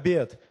Иаков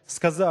обет,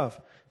 сказав,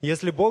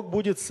 если Бог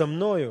будет со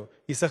мною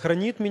и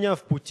сохранит меня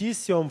в пути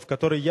сем, в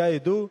который я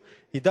иду,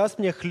 и даст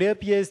мне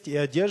хлеб есть и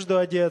одежду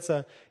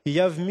одеться, и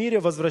я в мире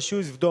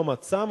возвращусь в дом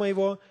отца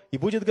моего, и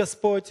будет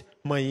Господь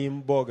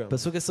моим Богом.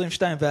 פסוק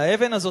 22.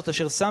 והאבן הזאת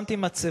אשר שמתי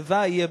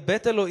מצבה יהיה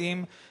בית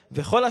אלוהים,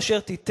 וכל אשר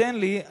תיתן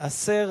לי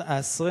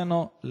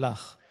אעשרנו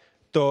לך.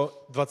 То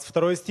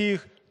 22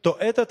 стих. То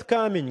этот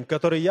камень,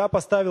 который я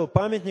поставил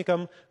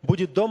памятником,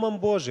 будет домом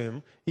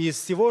Божиим, и из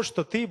всего,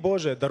 что ты,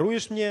 Боже,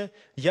 даруешь мне,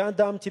 я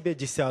дам тебе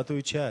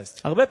 10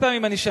 часть. הרבה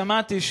פעמים אני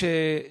שמעתי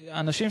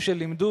שאנשים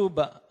שלימדו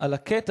על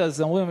הקטע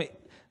הזה אומרים,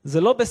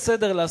 זה לא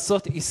בסדר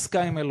לעשות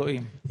עסקה עם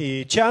אלוהים.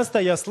 И часто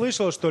я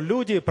слышал, что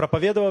люди,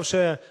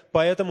 проповедовавшие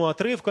по этому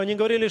отрывку, они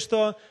говорили,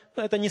 что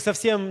это не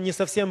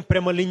совсем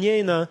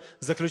прямолинейно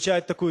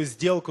заключать такую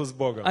сделку с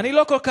Богом. אני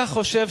לא כל כך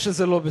חושב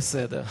שזה לא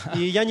בסדר.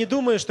 И я не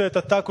думаю, что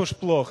это так уж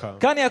плохо.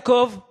 כאן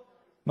יעקב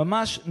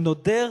ממש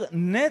נודר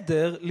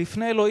נדר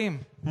לפני אלוהים.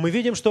 Мы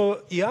видим,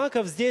 что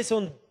Иаков здесь,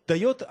 он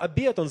дает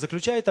обет, он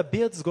заключает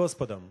обет с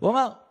Господом. הוא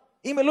אמר,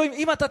 אם אלוהים,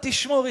 אם אתה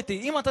תשמור איתי,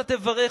 אם אתה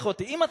תברך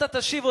אותי, אם אתה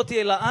תשיב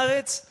אותי אל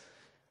הארץ,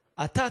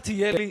 אתה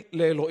תהיה לי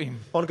לאלוהים.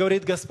 Он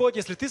говорит, Господь,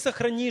 если ты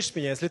сохранишь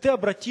меня, если ты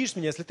обратишь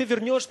меня, если ты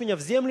вернешь меня в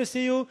землю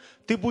сию,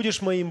 ты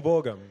будешь моим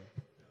Богом.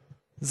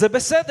 זה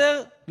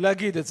בסדר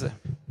להגיד את זה.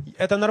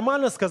 Это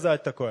нормально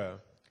сказать такое.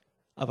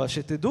 אבל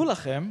שתדעו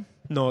לכם,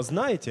 Но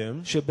знаете,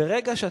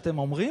 שברגע שאתם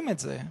אומרים את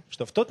זה,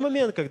 что в тот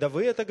момент, когда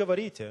вы это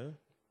говорите,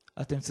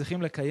 אתם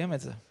צריכים לקיים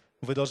את זה.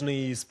 вы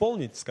должны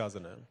исполнить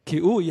сказанное. כי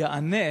הוא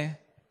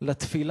יענה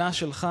לתפילה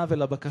שלך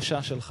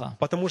ולבקשה שלך.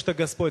 Потому что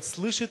Господь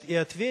слышит и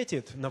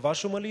ответит на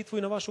вашу молитву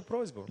и на вашу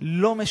просьбу.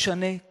 לא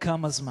משנה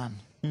כמה זמן.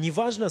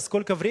 Неважно,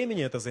 сколько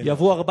времени это займет.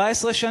 יעברו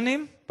 14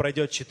 שנים,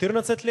 Пройдет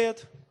 14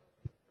 лет,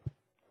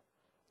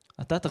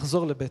 אתה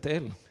תחזור לבית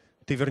אל.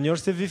 ты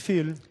вернешься в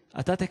Вифиль,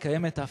 אתה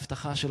תקיים את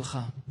ההבטחה שלך.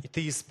 и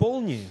ты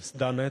исполни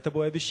данное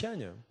тобой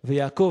обещание.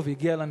 ויעקב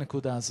הגיע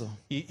לנקודה הזו.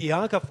 И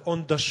Иаков,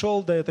 он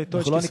дошел до этой אנחנו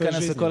точки לא в своей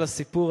ניכנס жизни. לכל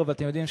הסיפור, אבל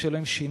אתם יודעים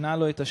שאלוהים שינה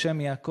לו את השם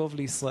מיעקב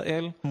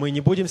לישראל. Мы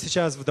не будем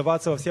сейчас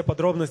вдаваться во все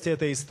подробности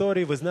этой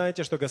истории. Вы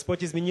знаете, что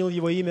Господь изменил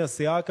его имя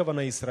с Иакова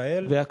на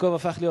Израиль. ויעקב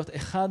הפך להיות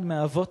אחד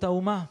מאבות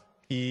האומה.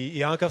 И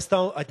Иаков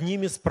стал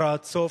одним из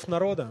праотцов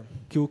народа,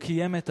 כי הוא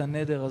קיים את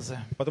הנדר הזה.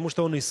 потому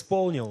что он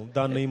исполнил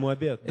данный ему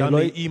обет,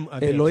 данный им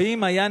обет.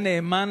 אלוהים היה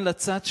נאמן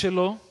לצד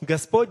שלו,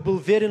 Господь был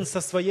верен со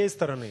своей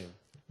стороны.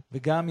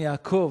 וגם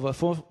יעקב,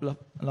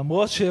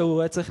 למרות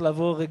שהוא היה צריך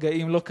לעבור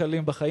רגעים לא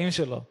קלים בחיים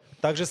שלו.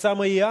 Так же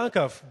самый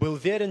Иаков был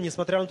верен,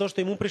 несмотря на то,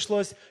 что ему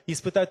пришлось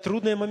испытать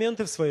трудные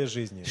моменты в своей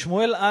жизни.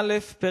 שמואל א',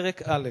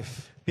 פרק א'.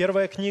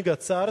 Первая книга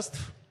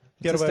Царств,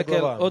 первая תסתכל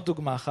глава. עוד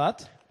דוגמה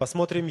אחת.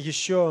 Посмотрим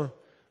еще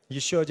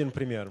один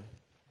пример.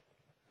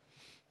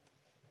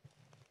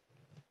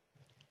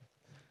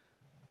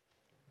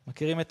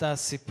 מכירים את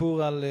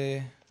הסיפור על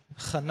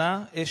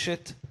חנה,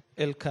 אשת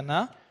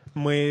אלקנה?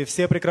 Мы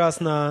все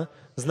прекрасно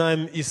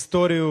знаем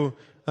историю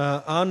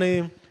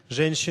Анны,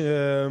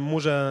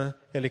 мужа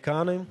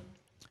Эликаны,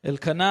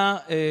 אלקנה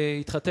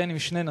התחתן עם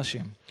שני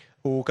נשים,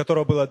 у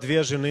которого было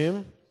две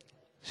жены.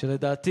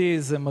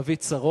 שלדעתי זה מביא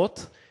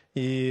צרות,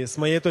 И с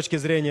моей точки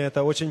зрения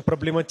это очень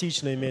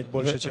проблематично иметь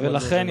больше, чем одну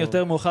ולכן жену.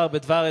 יותר מאוחר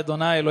בדבר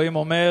אדוני אלוהים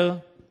אומר,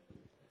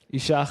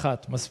 אישה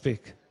אחת,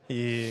 מספיק.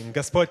 И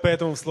Господь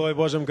поэтому в Слове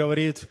Божьем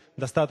говорит,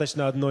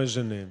 достаточно одной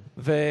жены.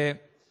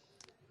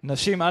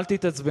 ונשים, אל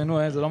תתעצבנו,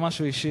 זה לא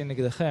משהו אישי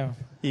נגדכם.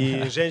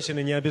 И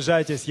женщины, не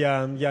обижайтесь,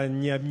 я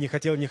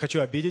не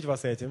хочу обидеть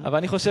вас этим. אבל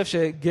אני חושב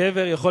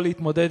שגבר יכול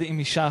להתמודד עם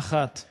אישה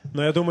אחת.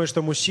 Но я думаю,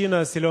 что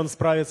мужчина силен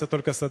справиться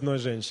только с одной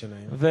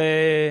женщиной.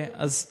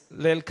 אז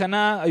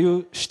לאלקנה היו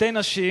שתי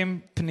נשים,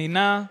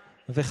 פנינה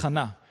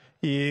וחנה.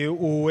 И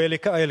у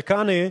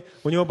Эльканы,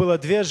 у него было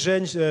две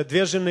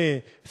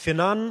жены,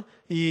 Финан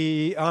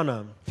и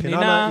Анна.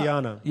 Финана и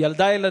Анна.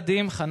 ילדה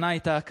ילדים, חנה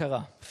הייתה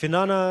עקרה.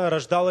 Финана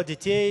рождала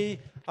детей,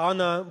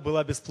 Анна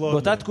была бесплодна.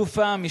 באותה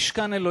תקופה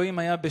משכן אלוהים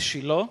היה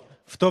בשילה.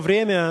 В то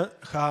время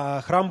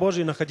храм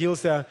Божий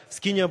находился,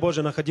 скиния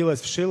Божия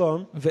находилась в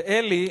Шило.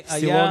 ואלי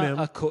היה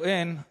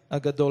הכהן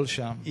הגדול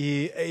שם.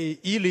 И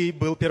Или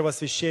был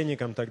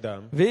первосвященником тогда.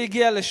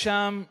 והגיע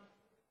לשם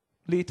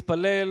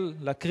להתפלל,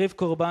 להקריב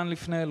קורבן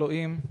לפני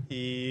אלוהים.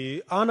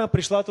 И Анна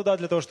пришла туда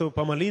для того, чтобы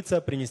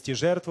помолиться, принести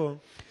жертву.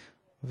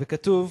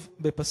 וכתוב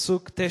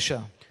בפסוק 9,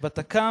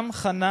 ותקם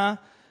חנה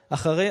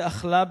אחרי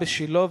אכלה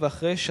בשילה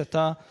ואחרי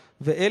שתה,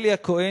 ואלי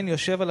הכהן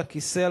יושב על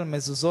הכיסא על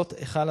מזוזות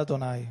היכל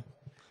אדוני.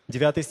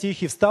 9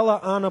 стих. «И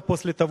встала Анна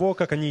после того,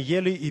 как они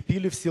ели и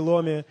пили в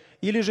Силоме,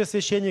 или же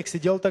священник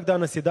сидел тогда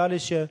на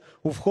седалище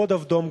у входа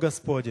в дом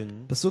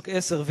Господень». פסוק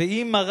 10,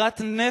 והיא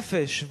מרת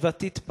נפש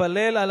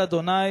ותתפלל על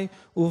אדוני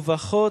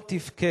ובכו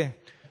תבכה.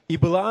 «И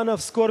была она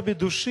в скорби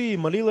души,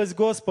 молилась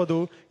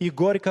Господу, и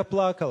горько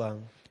плакала».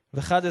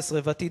 ו-11,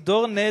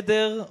 ותדור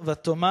נדר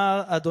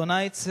ותאמר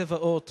אדוני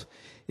צבאות,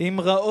 אם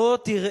רעו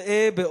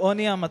תראה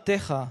בעוני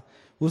אמתך,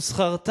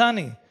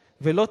 וזכרתני,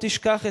 ולא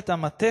תשכח את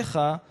אמתך,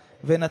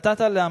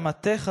 ונתת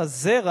לאמתך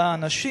זרע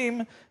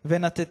אנשים,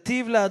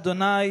 ונתתיו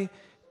לאדוני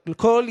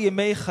כל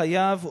ימי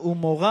חייו,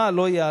 ומורא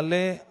לא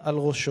יעלה על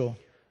ראשו.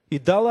 «И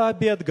дала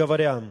обет,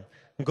 говоря,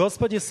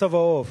 Господи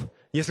Саваоф,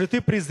 если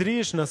ты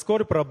презришь на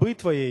скорбь рабы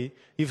твоей,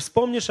 и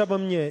вспомнишь обо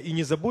мне, и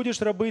не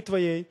забудешь рабы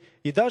твоей,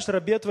 и дашь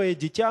рабе твоей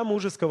дитя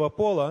мужеского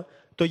пола,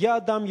 то я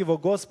отдам его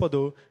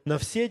Господу на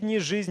все дни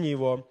жизни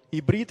его,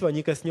 и бритва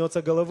не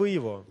коснется головы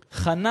его».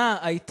 חנה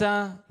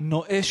הייתה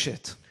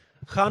נואשת.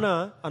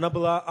 Хана,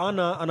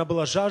 она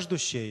была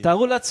жаждущей.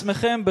 תארו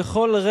לעצמכם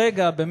בכל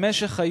רגע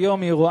במשך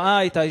היום היא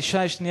רואה את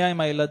האישה השנייה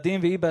עם הילדים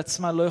והיא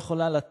בעצמה לא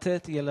יכולה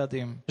לתת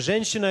ילדים.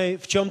 Женщиной,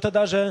 в чем-то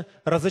даже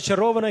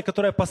разочарованной,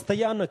 которая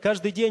постоянно,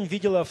 каждый день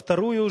видела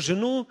вторую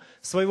жену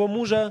своего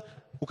мужа,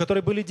 у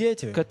которой были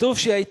дети. כתוב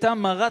שהיא הייתה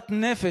מרת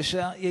נפש,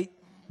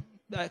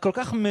 כל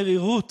כך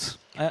מרירות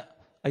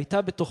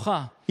הייתה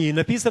בתוכה. И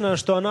написано,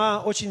 что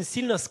она очень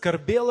сильно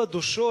скорбела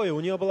душой, у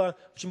нее была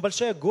очень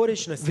большая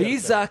горечь на והיא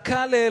сердце.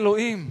 זעקה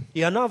לאלוהים.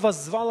 И она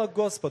воззвала к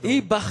Господу.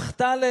 היא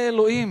בכתה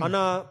לאלוהים.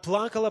 Она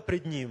плакала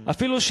пред Ним.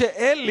 אפילו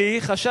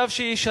שאלי חשב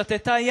שהיא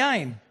שתתה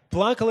יין.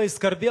 Плакала и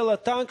скорбела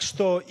так,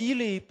 что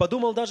Илий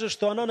подумал даже,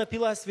 что она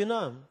напилась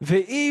вина.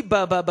 והיא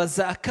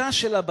בזעקה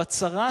שלה,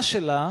 בצרה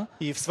שלה,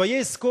 И в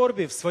своей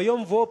скорби, в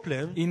своем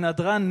вопле, היא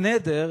נדרה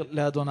נדר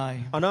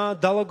לאדוני. она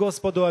дала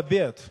Господу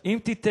обет. אם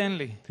תיתן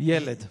לי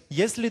ילד,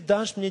 Если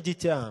дашь мне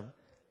дитя,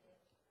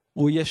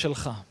 הוא יהיה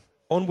שלך.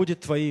 он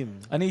будет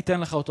твоим. אני אתן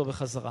לך אותו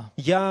בחזרה.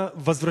 Я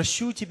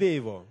возвращу тебе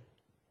его.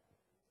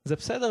 זה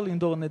בסדר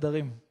לנדור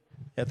נדרים.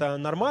 Это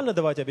нормально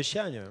давать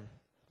обещания,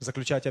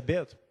 заключать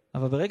обет.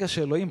 אבל ברגע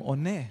שאלוהים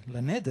עונה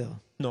לנדר,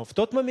 Но в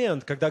тот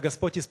момент, когда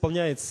Господь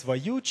исполняет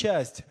свою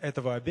часть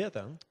этого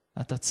обета,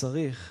 אתה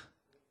צריך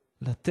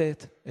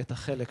לתת את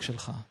החלק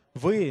שלך.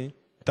 вы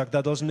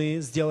тогда должны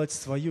сделать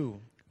свою.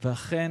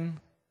 ואכן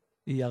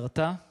היא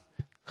ירתה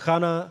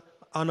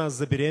Она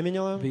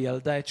забеременела והיא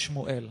ילדה את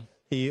שמואל.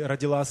 и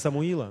родила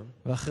Самуила.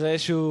 ואחרי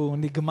שהוא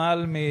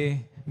נגמל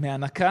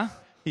מהנקה,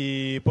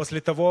 И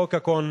после того,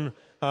 как он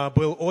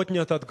был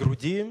отнят от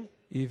груди,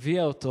 היא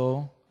הביאה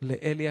אותו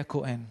לאלי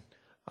הכהן.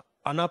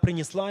 она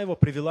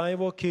привела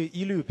его к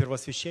Илию,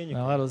 первосвященнику.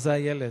 ואמרה לו, זה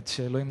הילד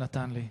שאלוהים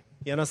נתן לי.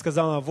 И она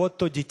сказала, вот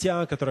то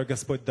дитя, которое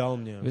Господь дал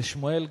мне.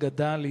 ושמואל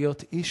גדל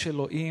להיות איש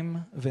אלוהים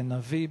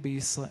ונביא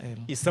בישראל.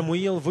 И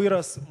Самуил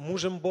вырос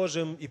мужем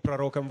Божьим и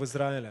пророком в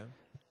Израиле.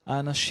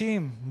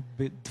 האנשים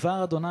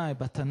בדבר אדוני,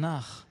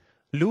 בתנ"ך,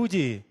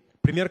 Люди,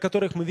 пример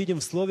которых мы видим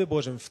в Слове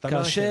Божьем, в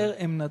כאשר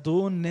Танахе, הם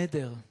נדרו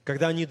נדר,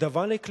 когда они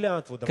давали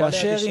клятву, давали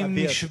כאשר הם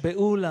обет,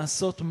 נשבעו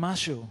לעשות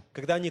משהו,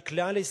 когда они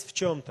клялись в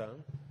чем-то,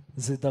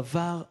 זה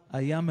דבר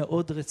היה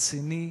מאוד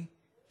רציני,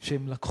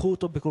 שהם לקחו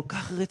אותו בכל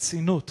כך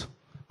רצינות.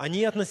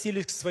 они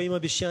относились к своим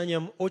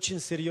обещаниям очень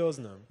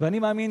серьезно. ואני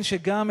מאמין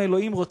שגם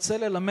אלוהים רוצה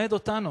ללמד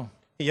אותנו.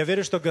 И я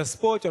верю, что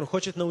Господь, Он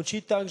хочет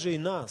научить также и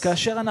нас,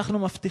 כאשר אנחנו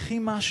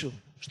מבטיחים משהו,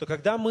 что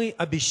когда мы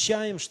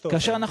обещаем כאשר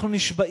что-то, אנחנו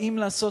נשבעים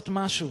לעשות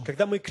משהו,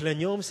 когда мы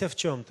клянемся в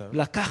чем-то,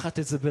 לקחת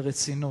את זה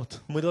ברצינות.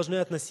 мы должны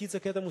относиться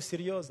к этому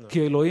серьезно.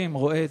 כי אלוהים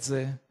רואה את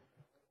זה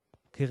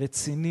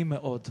כרציני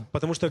מאוד.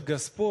 Потому что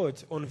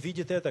Господь, Он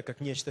видит это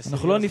как нечто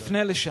אנחנו לא серьезное.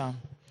 נפנה לשם.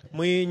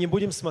 Мы не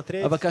будем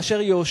смотреть. אבל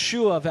כאשר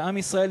יהושע ועם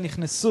ישראל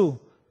נכנסו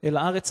אל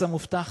הארץ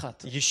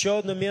המובטחת, Еще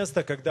одно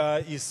место, когда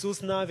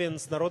Иисус Навин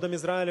с народом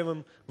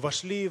Израилевым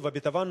вошли в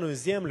обетованную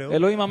землю,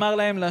 אלוהים אמר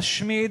להם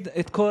להשמיד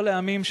את כל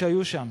העמים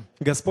שהיו שם.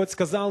 Господь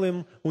сказал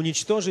им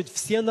уничтожить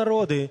все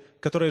народы,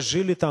 которые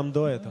жили там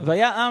до этого.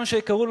 והיה עם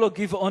שקראו לו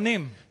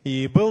גבעונים,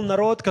 И был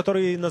народ,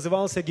 который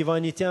назывался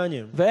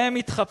гиванитяне. והם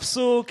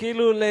התחפשו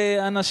כאילו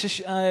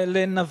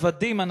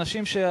לנוודים,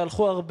 אנשים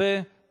שהלכו הרבה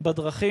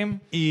בדרכים.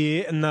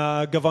 И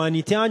на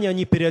гаванитяне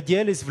они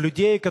переоделись в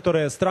людей,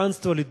 которые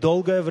странствовали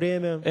долгое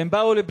время. הם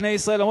באו לבני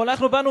ישראל, אמרו,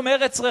 אנחנו באנו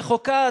מארץ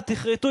רחוקה,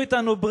 תכרתו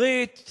איתנו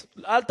ברית,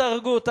 אל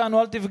תהרגו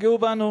אותנו, אל תפגעו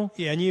בנו.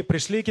 И они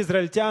пришли к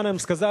израильтянам,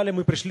 сказали,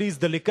 мы пришли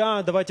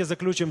издалека, давайте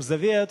заключим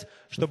завет,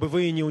 чтобы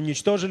вы не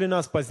уничтожили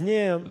нас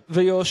позднее.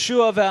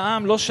 ויהושע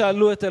והעם לא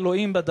שאלו את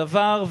אלוהים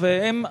בדבר,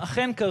 והם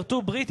אכן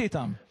כרתו ברית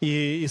איתם.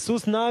 И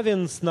Иисус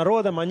Навин с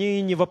народом,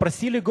 они не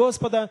вопросили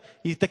Господа,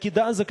 и таки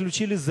да,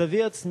 заключили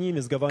завет с ними,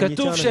 с כתוב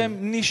гаванитянами.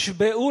 שהם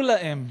נשבעו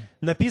להם.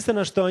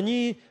 Написано, что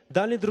они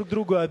дали друг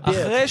другу обет.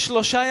 אחרי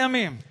 3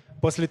 ימים,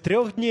 После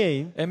 3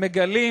 дней הם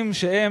מגלים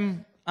שהם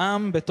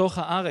עם בתוך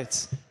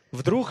הארץ.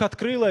 вдруг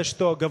открылось,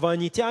 что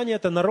гаванитяне —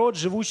 это народ,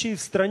 живущий в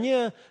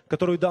стране,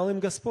 которую дал им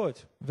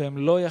Господь. והם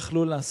לא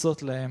יכלו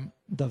לעשות להם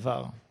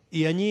דבר.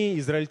 И они,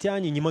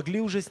 израильтяне, не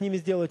могли уже с ними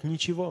сделать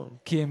ничего,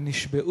 כי הם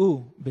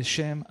נשבעו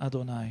בשם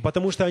אדוני.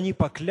 потому что они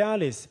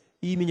поклялись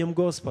именем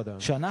Господа.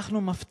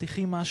 כשאנחנו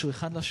מבטיחים משהו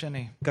אחד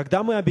לשני,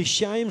 Когда мы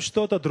обещаем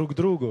что-то друг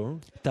другу,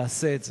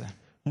 תעשה את זה.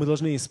 мы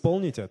должны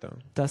исполнить это.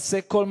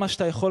 תעשה כל מה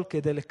שאתה יכול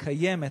כדי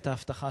לקיים את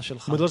ההבטחה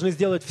שלך. Мы должны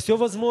сделать все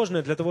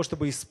возможное для того,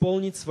 чтобы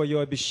исполнить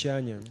свое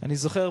обещание. אני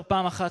זוכר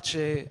פעם אחת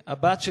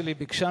שהבת שלי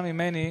ביקשה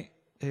ממני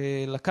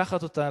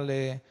לקחת אותה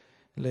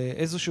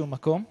לאיזשהו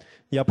מקום,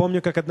 Я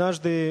помню, как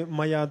однажды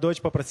моя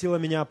дочь попросила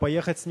меня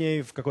поехать с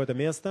ней в какое-то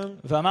место.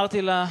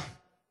 ואמרתי לה,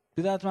 את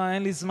יודעת מה,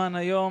 אין לי זמן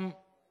היום,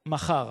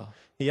 מחר.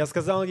 И я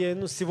сказал ей,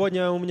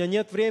 сегодня у меня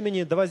нет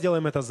времени, давай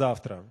сделаем это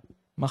завтра.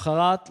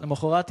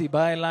 למחרת היא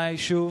באה אליי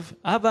שוב,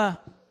 אבא,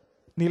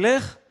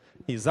 נלך?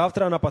 И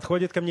завтра она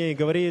подходит ко мне и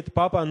говорит,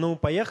 папа,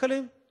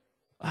 поехали?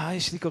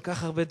 יש לי כל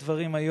כך הרבה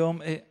דברים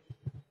היום,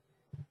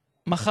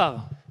 מחר.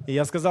 И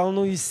я сказал,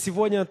 и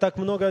сегодня так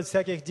много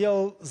всяких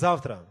дел,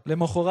 завтра.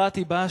 למחרת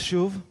היא באה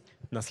שוב,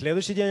 На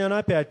следующий день она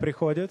опять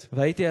приходит,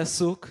 והייתי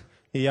עסוק,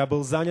 и я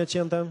был занят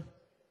чем-то.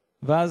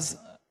 ואז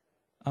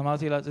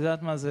אמרתי לה, את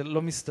יודעת מה, זה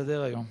לא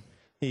מסתדר היום.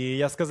 И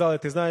я сказал,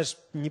 ты знаешь,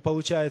 не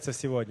получается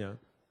сегодня.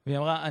 והיא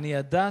אמרה, אני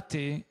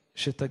ידעתי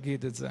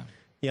שתגיד את זה.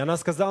 И она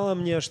сказала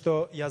мне,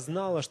 что я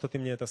знала, что ты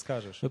мне это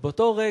скажешь.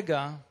 ובאותו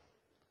רגע,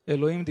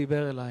 אלוהים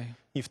דיבר אליי.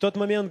 И в тот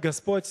момент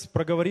Господь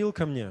проговорил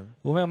ко мне.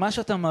 הוא אומר, מה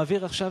שאתה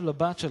מעביר עכשיו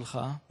לבת שלך,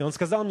 И Он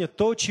сказал мне,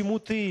 то, чему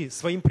ты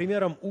своим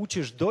примером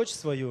учишь дочь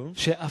свою,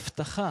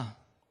 שהבטחה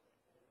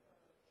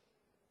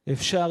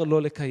אפשר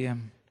לא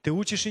לקיים. ты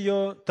учишь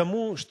ее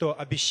тому, что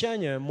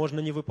обещание можно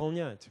не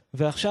выполнять.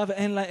 ועכשיו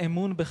אין לה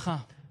אמון בך.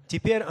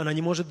 Теперь она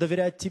не может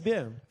доверять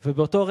тебе.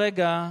 ובאותו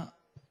רגע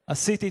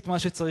עשיתי את מה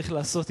שצריך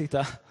לעשות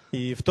איתה.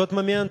 И в тот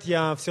момент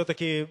я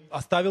все-таки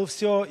оставил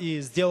все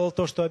и сделал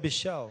то, что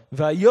обещал.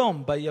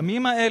 והיום,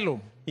 בימים האלו,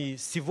 И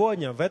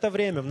сегодня, в это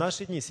время, в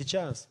наши дни,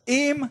 сейчас,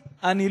 אם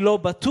אני לא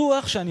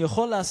בטוח שאני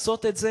יכול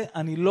לעשות את זה,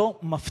 אני לא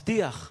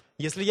מבטיח.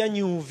 если я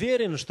не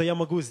уверен, что я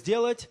могу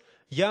сделать,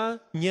 я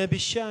не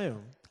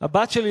обещаю.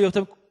 הבת שלי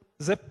יותר,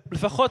 זה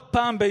לפחות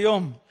פעם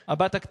ביום,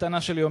 הבת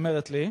הקטנה שלי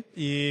אומרת לי,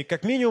 И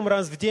как минимум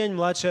раз в день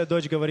младшая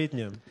дочь говорит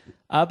мне,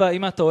 אבא,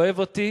 אם אתה אוהב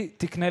אותי,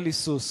 תקנה לי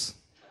סוס.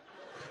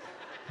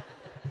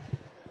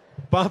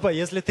 папа,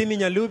 если ты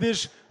меня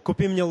любишь,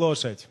 купи мне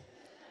лошадь.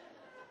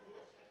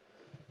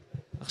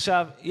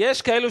 עכשיו,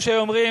 יש כאלו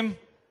שאומרים,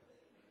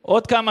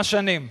 עוד כמה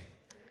שנים.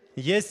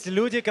 Есть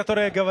люди,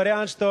 которые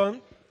говорят, что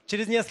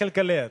через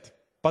несколько лет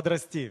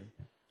подрасти.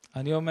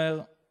 אני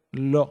אומר,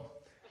 לא.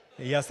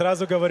 Я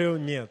сразу говорю,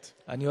 нет.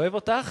 אני אוהב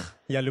אותך,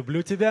 Я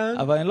люблю тебя,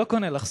 אבל אני לא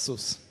קונה לך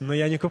סוס. но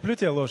я не куплю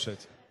тебе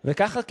лошадь.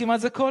 וככה כמעט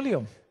זה כל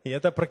יום. И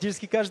это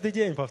практически каждый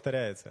день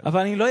повторяется. אבל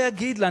אני לא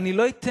אגיד לה, אני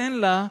לא אתן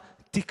לה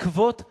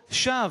תקוות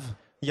שווא.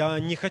 Я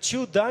не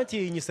хочу дать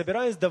ей, не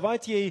собираюсь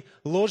давать ей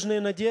ложные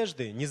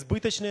надежды,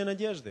 несбыточные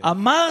надежды.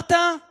 אמרת,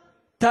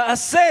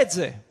 תעשה את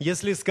זה.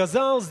 Если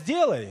сказал,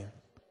 сделай.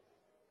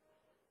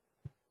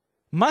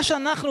 מה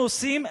שאנחנו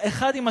עושים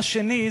אחד עם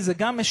השני זה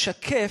גם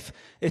משקף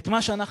את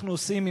מה שאנחנו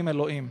עושים עם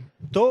אלוהים.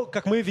 То,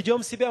 как мы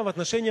ведем себя в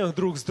отношениях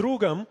друг с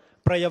другом,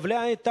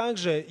 проявляет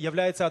также,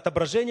 является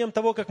отображением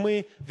того, как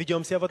мы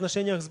ведем себя в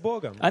отношениях с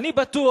Богом. אני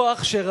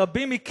בטוח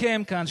שרבים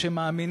מכם כאן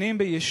שמאמינים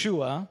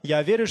בישוע,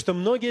 Я верю, что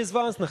многие из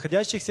вас,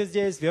 находящихся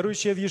здесь,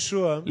 верующие в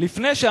Иешуа,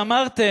 לפני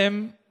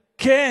שאמרתם,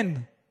 כן,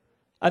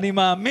 אני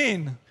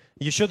מאמין,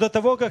 еще до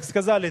того, как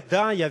сказали,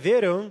 да, я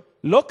верю,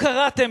 לא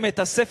קראתם את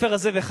הספר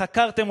הזה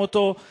וחקרתם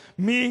אותו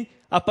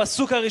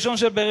מהפסוק הראשון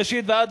של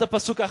בראשית ועד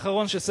הפסוק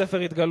האחרון של ספר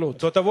התגלות.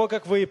 до того,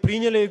 как вы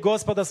приняли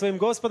Господа своим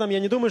Господом, я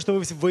не думаю, что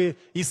вы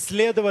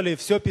исследовали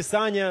все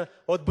Писание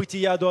от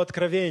Бытия до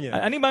Откровения.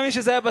 אני מאמין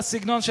שזה היה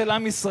בסגנון של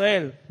עם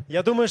ישראל.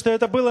 Я думаю, что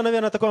это было,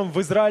 наверное, таком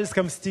в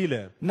израильском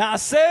стиле.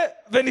 נעשה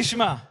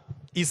ונשמע.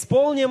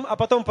 Исполним, а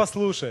потом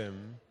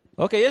послушаем.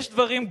 אוקיי, יש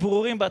דברים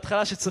ברורים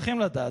בהתחלה שצריכים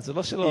לדעת, זה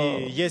לא שלא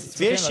И есть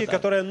צריכים вещи, לדעת.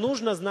 которые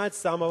нужно знать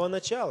с самого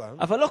начала.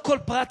 אבל לא כל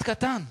פרט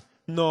קטן.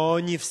 Но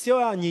не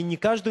все, не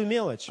каждую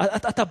мелочь.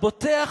 אתה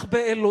בוטח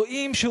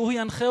באלוהים שהוא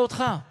ינחה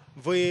אותך.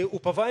 Вы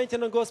уповаете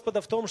на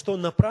Господа в том, что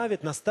Он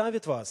направит,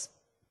 наставит вас.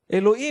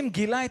 אלוהים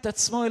גילה את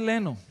עצמו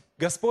אלינו.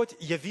 Господь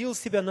явил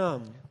себя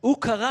нам. הוא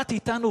כרת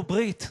איתנו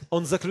ברית,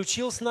 Он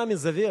заключил с нами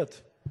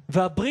завет.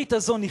 והברית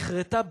הזו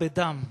נחרטה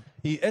בדם.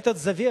 И этот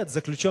завет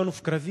заключен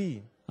в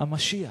крови.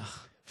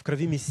 המשיח В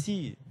крови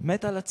Мессии.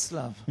 מת על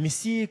הצלב,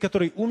 Мессии,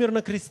 который умер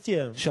на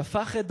кресте,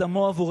 שפך את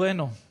דמו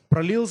עבורנו.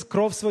 пролил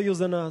кровь свою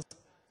за нас.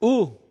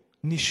 הוא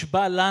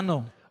נשבע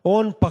לנו.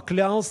 Он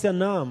поклялся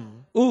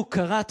нам. הוא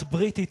כרת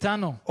ברית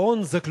איתנו.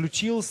 Он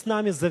заключил с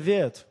нами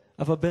завет.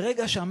 אבל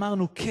ברגע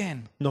שאמרנו כן,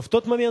 Но в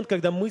тот момент,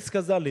 когда мы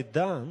сказали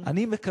 «да»,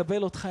 אני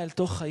מקבל אותך אל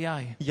תוך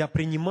חיי, я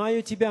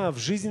принимаю тебя в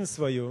жизнь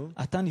свою,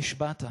 אתה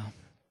נשבעת.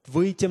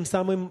 вы тем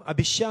самым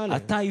обещали,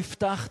 אתה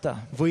הבטחת.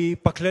 вы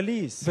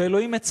поклялись.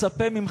 ואלוהים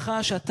מצפה ממך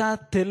שאתה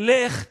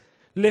תלך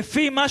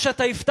לפי מה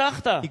שאתה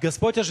הבטחת. И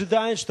Господь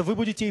ожидает, что вы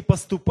будете и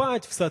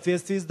поступать в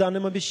соответствии с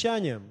данным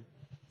обещанием.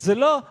 זה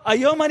לא,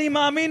 היום אני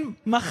מאמין,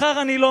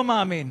 מחר אני לא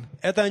מאמין.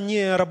 Это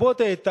не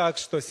работает так,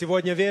 что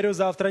сегодня верю,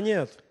 завтра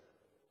нет.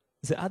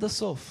 זה עד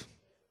הסוף.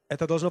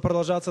 Это должно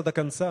продолжаться до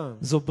конца,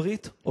 זו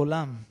ברית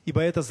עולם.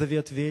 ибо это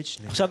завет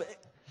вечный. עכשיו,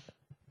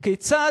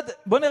 כיצד,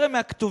 בוא נראה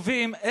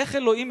מהכתובים, איך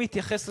אלוהים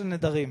מתייחס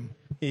לנדרים.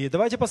 И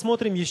давайте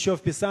посмотрим еще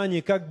в Писании,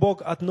 как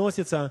Бог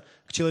относится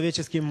к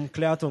человеческим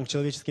клятвам, к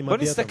человеческим בוא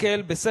обетам.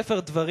 נסתכל בספר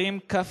דברים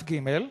כ"ג,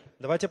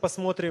 Давайте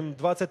посмотрим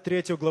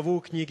 23 главу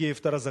книги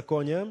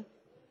Второзакония,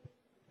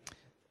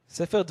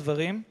 ספר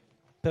דברים,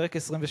 פרק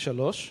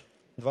 23,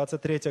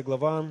 23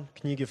 глава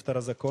книги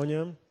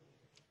Второзакония.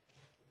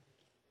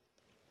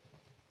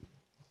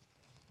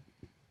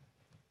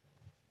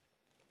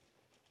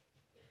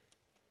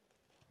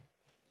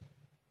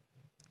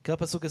 קרא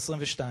פסוק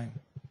 22.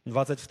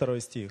 22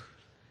 стих.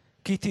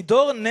 כי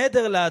תדור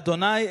נדר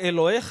לאדוני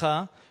אלוהיך,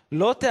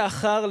 לא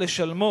תאחר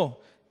לשלמו,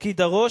 כי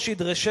דרוש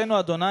ידרשנו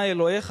אדוני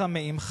אלוהיך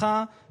מעמך,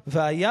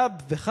 והיה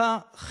בך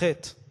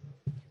חטא.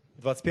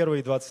 21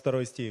 и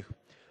 22 стих.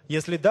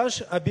 «Если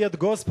дашь обет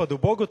Господу,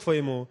 Богу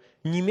твоему,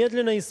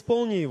 немедленно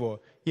исполни его,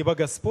 ибо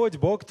Господь,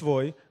 Бог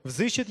твой,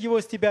 взыщет его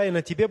с тебя, и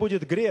на тебе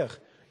будет грех.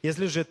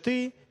 Если же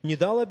ты не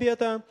дал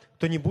обета,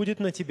 то не будет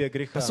на тебе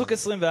греха». פסוק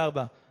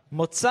 24.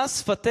 מוצא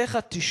שפתיך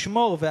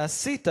תשמור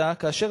ועשית,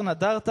 כאשר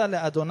נדרת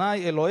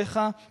לאדוני אלוהיך,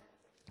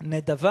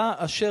 נדבה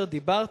אשר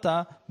דיברת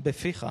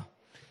בפיך.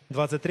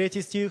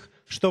 23 стих.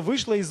 «Что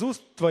вышло из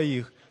уст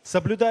твоих,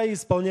 соблюдай и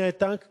исполняй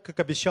так, как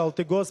обещал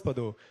ты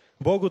Господу,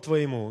 Богу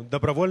твоему,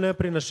 добровольное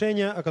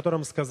приношение, о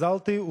котором сказал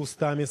ты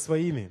устами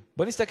своими».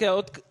 בוא נסתכל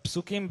עוד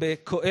פסוקים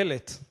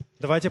בקהלת.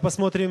 Давайте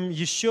посмотрим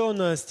еще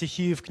на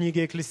стихи в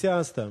книге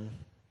Экклесиаста.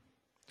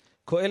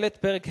 קהלת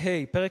פרק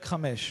ה', פרק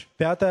 5.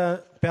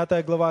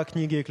 5 глава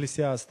книги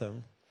Экклесиаста.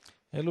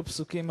 אלו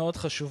פסוקים מאוד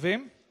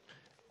חשובים,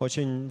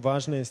 Очень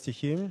важные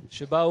стихи.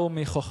 שבאו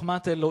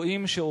מחוכמת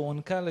אלוהים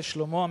שהוענקה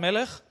לשלמה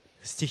המלך.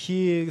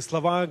 Стихи,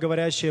 слова,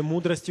 говорящие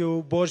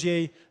мудростью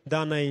Божьей,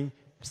 данной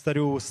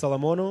царю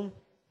Соломону.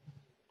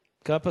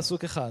 קרא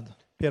פסוק 1.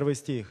 Первый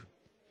стих.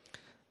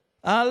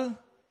 אל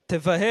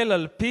תבהל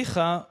על פיך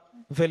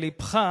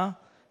ולבך,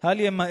 אל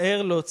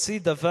ימהר להוציא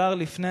דבר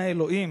לפני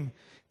האלוהים,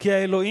 כי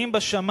האלוהים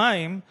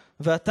בשמיים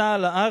ואתה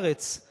על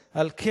הארץ,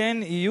 על כן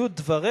יהיו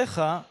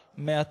דבריך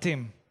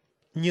מעטים.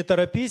 «Не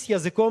торопись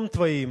языком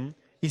твоим,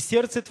 и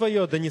сердце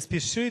твое да не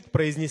спешит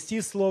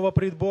произнести слово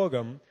пред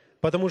Богом.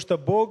 потому что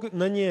Бог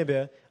на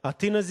небе, а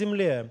ты на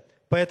земле,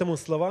 поэтому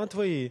слова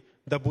твои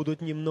да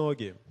будут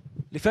немноги».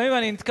 לפעמים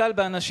אני נתקל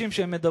באנשים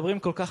שהם מדברים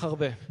כל כך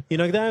הרבה.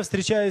 Иногда я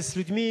встречаюсь с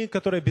людьми,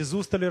 которые без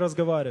устали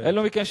разговаривают.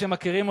 אלו מכם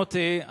שמכירים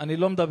אותי, אני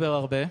לא מדבר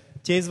הרבה.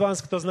 Те из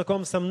вас, кто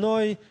знаком со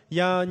мной,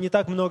 я не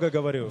так много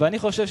говорю. ואני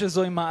חושב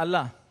שזוהי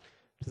מעלה,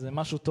 שזה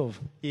משהו טוב.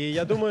 И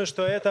я думаю,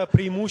 что это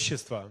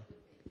преимущество.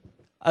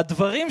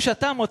 הדברים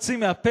שאתה מוציא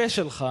מהפה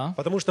שלך,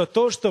 Потому что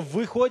то, что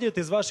выходит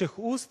из ваших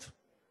уст,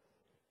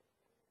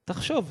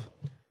 תחשוב.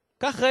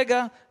 קח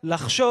רגע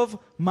לחשוב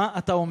מה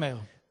אתה אומר.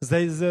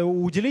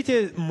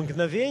 уделите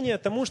мгновение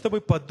тому,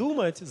 чтобы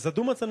подумать,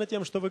 задуматься над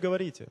тем, что вы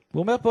говорите.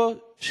 הוא אומר פה,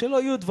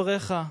 שלא יהיו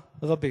דבריך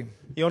רבים.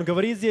 И он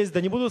говорит здесь: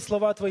 да не будут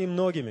слова твои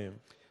многими.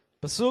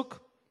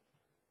 פסוק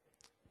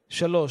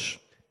 3.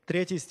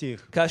 3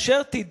 стих.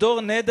 כאשר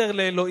תידור נדר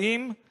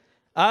לאלוהים,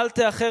 אל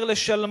תאחר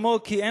לשלמו,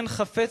 כי אין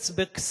חפץ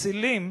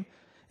בכסילים,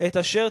 את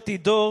אשר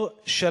תידור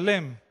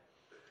שלם.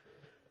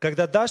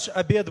 Когда дашь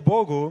обет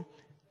Богу,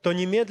 то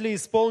немедли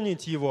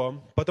исполнить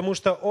его, потому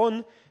что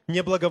он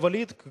не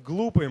благоволит к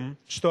глупым,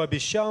 что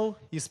обещал,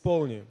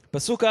 исполни.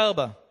 פסוק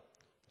 4.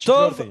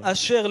 טוב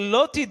אשר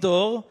לא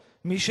תידור,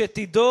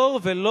 משתידור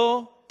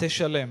ולא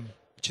תשלם.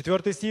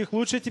 4 стих.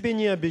 Лучше тебе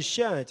не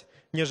обещать,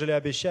 нежели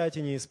обещать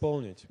и не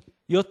исполнить.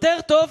 יותר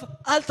טוב,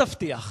 אל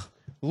תבטיח.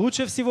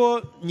 Лучше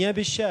всего не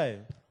обещай.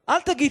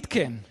 אל תגיד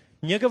כן.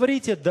 Не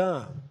говорите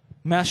 «да»,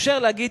 מאשר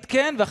להגיד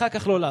כן ואחר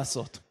כך לא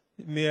לעשות.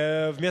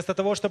 вместо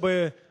того,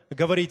 чтобы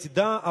говорить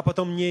 «да», а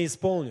потом не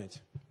исполнить.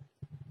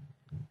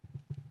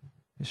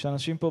 יש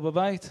אנשים פה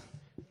בבית?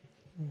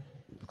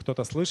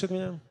 Кто-то слышит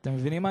меня? אתם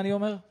מבינים מה אני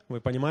אומר?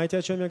 Вы понимаете,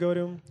 о чем я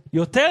говорю?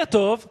 יותר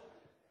טוב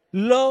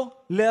לא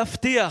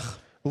להבטיח.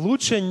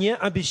 Лучше не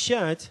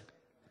обещать.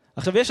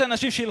 עכשיו יש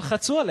אנשים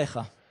שילחצו עליך.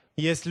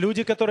 Есть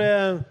люди,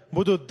 которые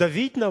будут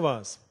давить на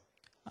вас.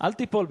 אל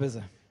תיפול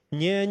בזה.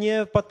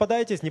 Не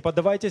подпадайтесь, не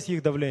поддавайтесь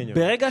их давлению.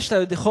 ברגע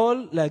שאתה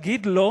יכול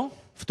להגיד לא,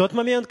 В тот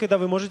момент, когда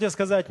вы можете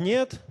сказать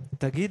 «нет»,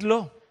 תגיד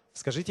לא.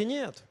 скажите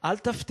 «нет». אל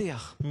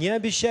תבטיח. Не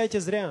обещайте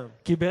зря.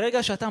 כי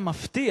ברגע שאתה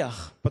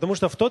מבטיח, Потому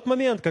что в тот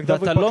момент, когда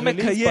вы ואתה לא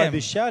поклялись, מקיים,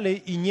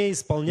 пообещали и не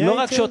לא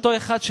רק исполняете, שאותו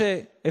אחד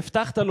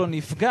שהבטחת לו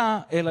נפגע,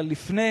 אלא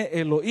לפני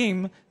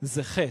אלוהים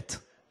זה חטא.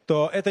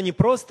 то это не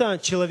просто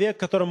человек,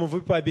 которому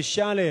вы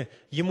пообещали,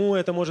 ему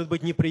это может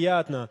быть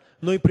неприятно,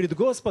 но и пред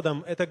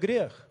Господом это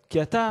грех.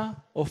 כי אתה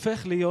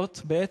הופך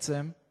להיות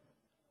בעצם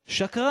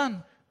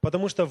שקרן.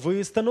 Потому что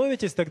вы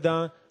становитесь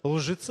тогда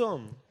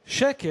лжецом.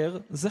 שקר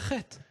זה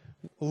חטא.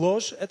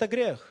 Ложь – это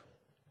грех.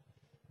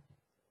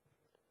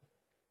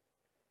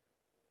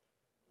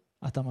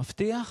 אתה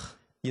מבטיח,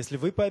 Если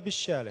вы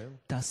пообещали,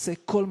 תעשה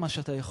כל מה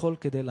שאתה יכול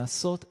כדי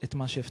לעשות את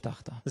מה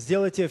שהבטחת.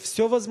 сделайте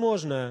все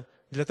возможное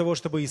для того,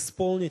 чтобы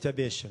исполнить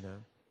обещанное.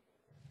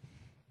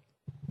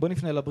 בוא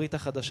נפנה לברית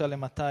החדשה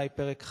למתי,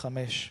 פרק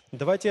 5.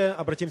 Давайте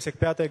обратимся к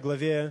 5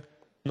 главе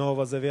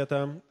Нового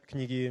Завета,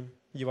 книги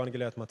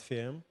Евангелия от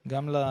Матфея.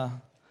 גם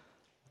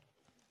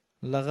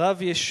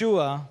לרב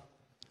ישוע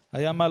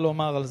היה מה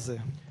לומר על זה.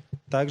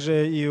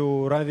 Также и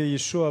у Рави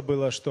Иешуа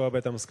было что об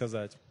этом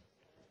сказать.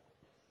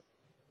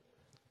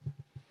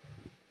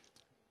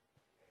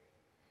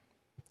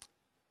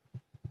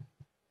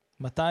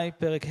 מתי,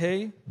 פרק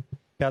ה',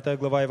 5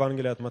 глава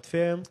Евангелия от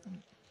Матфея,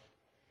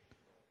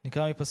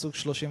 נקרא מפסוק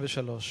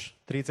 33.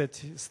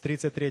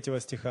 33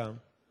 стиха.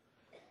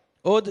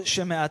 עוד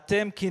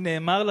שמעתם כי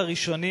נאמר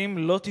לראשונים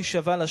לא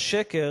תשבע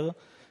לשקר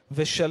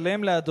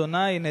ושלם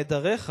לאדוני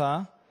נדריך,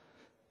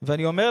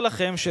 ואני אומר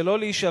לכם שלא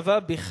להישבע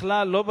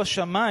בכלל לא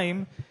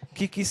בשמיים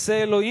כי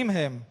כיסא אלוהים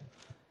הם,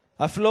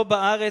 אף לא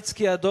בארץ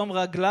כי אדום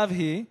רגליו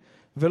היא,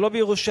 ולא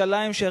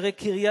בירושלים שהרי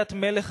קריית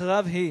מלך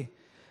רב היא.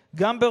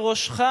 גם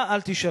בראשך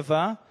אל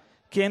תשבע,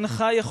 כי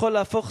אינך יכול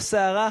להפוך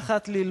שערה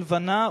אחת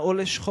ללבנה או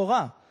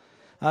לשחורה.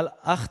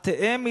 אך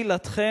תהא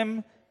מילתכם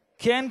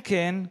כן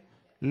כן,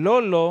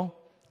 לא לא,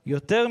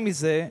 יותר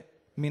מזה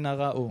מן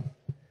הראו.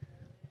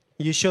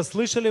 Еще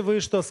слышали вы,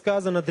 что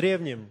сказано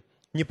древним: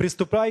 «Не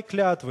приступай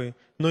клятвы,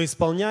 но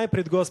исполняй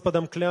пред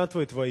Господом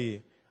клятвы твои».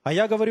 А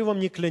я говорю вам,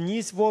 не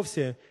клянись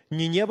вовсе,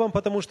 ни небом,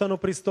 потому что оно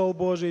престол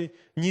Божий,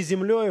 ни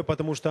землею,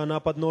 потому что она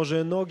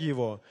подножие ног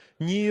его,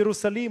 ни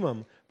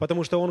Иерусалимом,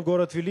 потому что он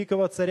город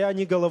великого царя,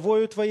 ни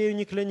головою твоею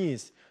не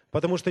клянись,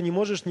 потому что не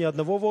можешь ни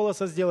одного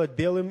волоса сделать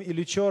белым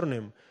или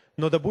черным.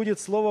 Но да будет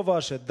слово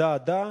ваше «да,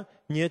 да»,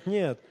 «нет,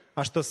 нет»,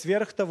 а что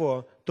сверх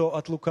того, то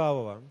от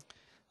лукавого.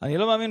 אני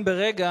לא מאמין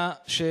ברגע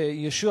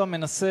שישוע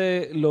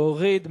מנסה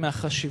להוריד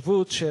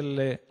מהחשיבות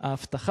של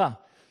ההבטחה.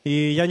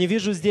 И я не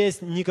вижу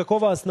здесь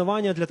никакого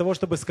основания для того,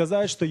 чтобы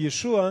сказать, что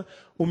Иешуа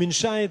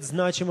уменьшает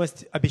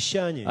значимость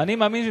обещаний. אני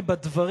מאמין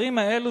שבדברים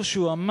האלו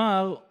שהוא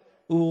אמר,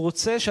 הוא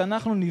רוצה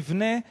שאנחנו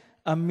נבנה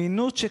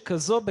אמינות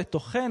שכזו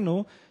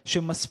בתוכנו,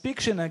 שמספיק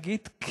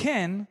שנגיד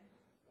כן,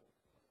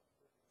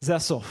 זה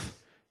הסוף.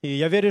 И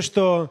я верю,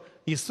 что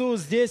Иисус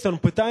здесь, Он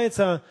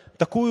пытается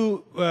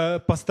такую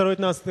построить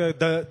нас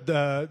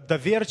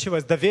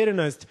доверчивость,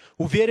 доверенность,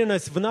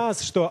 уверенность в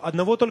нас, что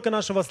одного только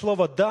нашего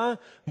слова «да»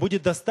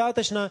 будет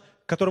достаточно,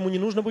 к которому не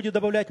нужно будет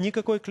добавлять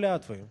никакой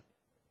клятвы.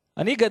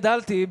 אני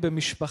גדלתי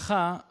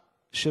במשפחה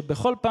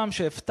שבכל פעם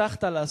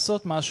שהבטחת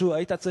לעשות משהו,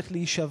 היית צריך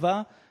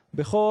להישבע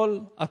בכל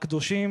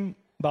הקדושים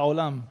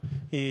בעולם.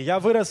 И я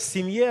вырос в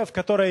семье, в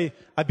которой,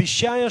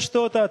 обещая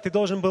что-то, ты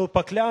должен был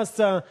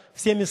поклясться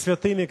всеми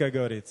святыми, как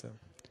говорится.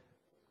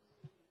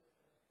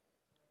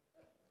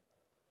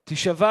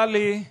 תישבע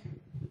לי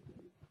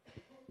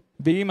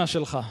באמא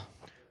שלך.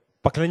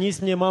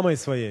 Поклонись мне мамой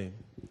своей.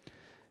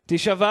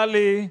 תישבע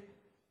לי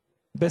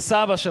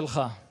בסבא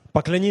שלך.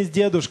 Поклонись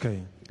дедушкой.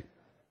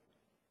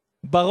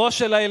 בראש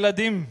של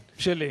הילדים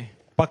שלי.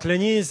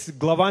 Поклонись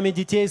главами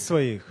детей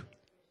своих.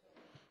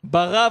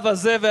 ברב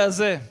הזה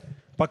והזה.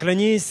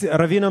 Поклонись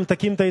раввинам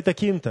таким-то и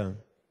таким-то.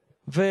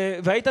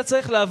 והיית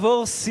צריך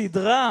לעבור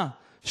סדרה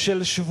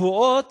של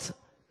שבועות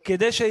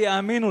כדי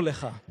שיאמינו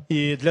לך.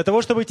 И для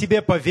того, чтобы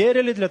тебе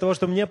поверили, для того,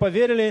 чтобы мне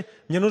поверили,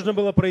 мне нужно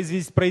было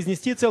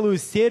произнести целую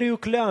серию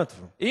клятв.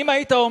 אם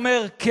היית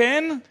אומר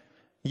כן,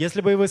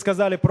 Если бы вы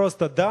сказали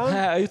просто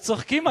 «да», היו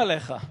צוחקים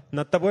עליך.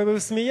 над тобой бы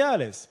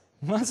смеялись.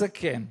 מה זה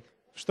כן?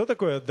 Что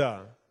такое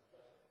 «да»?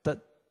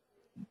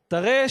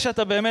 תראה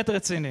שאתה באמת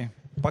רציני.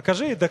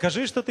 Покажи,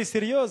 докажи, что ты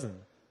серьезен.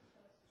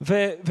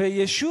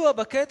 וישוע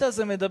בקטע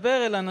הזה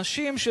מדבר אל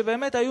אנשים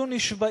שבאמת היו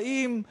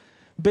נשבעים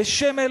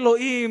בשם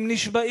אלוהים,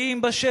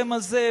 נשבעים בשם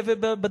הזה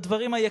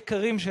ובדברים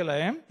היקרים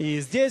שלהם. И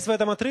здесь, в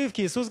этом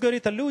отрывке, Иисус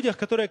говорит о людях,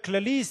 которые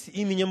клялись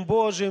именем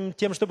Божьим,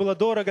 тем, что было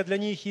дорого для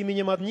них,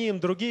 именем одним,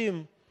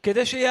 другим,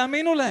 כדי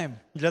שיאמינו להם.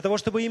 для того,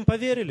 чтобы им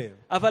поверили.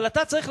 אבל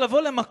אתה צריך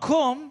לבוא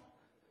למקום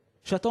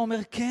שאתה אומר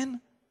כן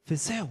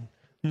וזהו.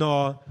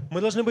 Но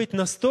мы должны быть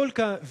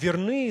настолько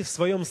верны в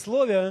своем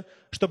слове,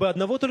 чтобы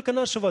одного только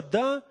нашего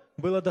 «да»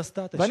 было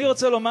достаточно. ואני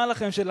רוצה לומר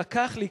לכם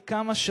שלקח לי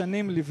כמה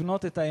שנים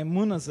לבנות את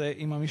האמון הזה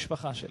עם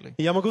המשפחה שלי.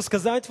 Я могу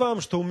сказать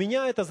вам, что у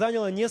меня это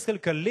заняло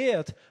несколько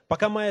лет,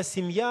 пока моя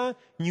семья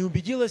не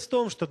убедилась в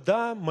том, что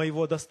 «да»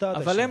 моего אבל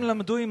достаточно. הם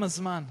למדו עם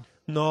הזמן.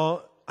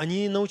 Но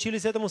они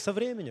научились этому со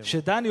временем.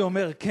 כשדני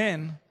אומר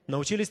כן,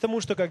 Научились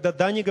тому, что когда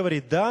Дани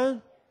говорит «да»,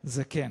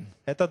 זה כן.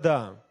 это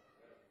 «да».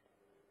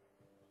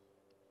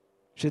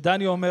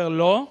 כשדני אומר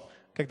לא,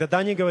 Когда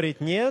Дани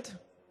говорит «нет»,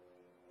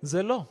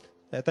 זה לא.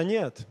 это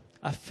 «нет».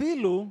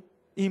 אפילו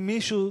אם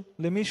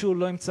למישהו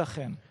לא ימצא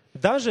חן.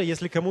 Даже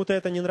если кому-то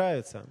это не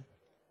нравится.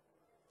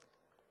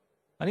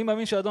 אני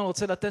מאמין שהאדון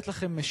רוצה לתת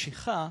לכם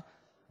משיכה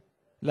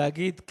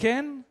להגיד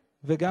כן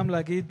וגם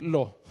להגיד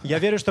לא. Я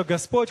верю, что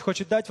Господь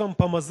хочет дать вам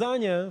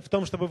помазание в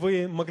том, чтобы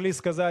вы могли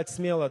сказать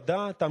смело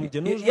 «да» там,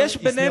 где нужно, יש и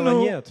смело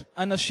בינינו «нет».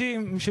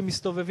 אנשים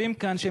שמסתובבים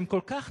כאן שהם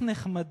כל כך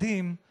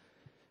נחמדים,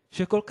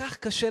 שכל כך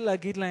קשה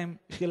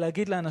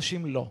להגיד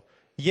לאנשים לא.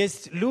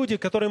 Есть люди,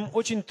 которым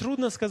очень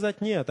трудно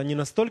сказать «нет». Они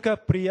настолько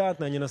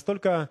приятны, они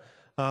настолько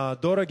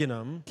дороги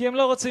нам. כי הם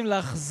לא רוצים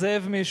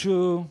לאכזב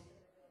מישהו.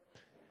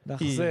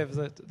 לאכזב,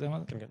 זה, אתה יודע מה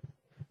זה?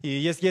 И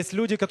есть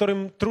люди,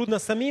 которым трудно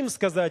самим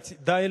сказать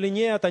 «да» или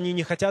 «нет». Они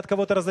не хотят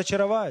кого-то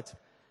разочаровать.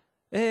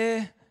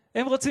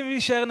 הם רוצים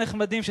להישאר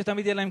נחמדים,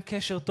 שתמיד יהיה להם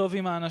קשר טוב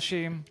עם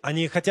האנשים.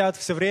 Они хотят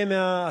все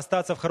время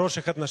остаться в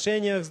хороших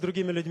отношениях с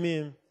другими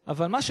людьми.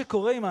 אבל מה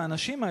שקורה עם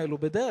האנשים האלו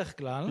בדרך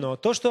כלל, Но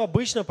то, что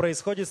обычно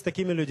происходит с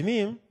такими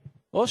людьми,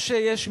 או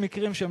שיש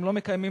מקרים שהם לא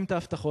מקיימים את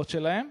ההבטחות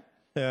שלהם,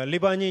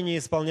 либо они не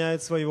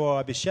исполняют своего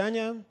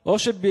обещания, או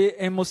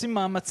שהם עושים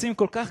מאמצים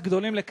כל כך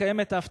גדולים לקיים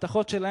את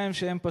ההבטחות שלהם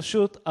שהם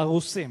פשוט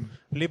הרוסים.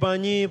 либо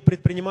они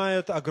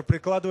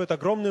прикладывают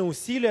огромные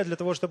усилия для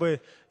того, чтобы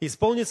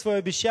исполнить свое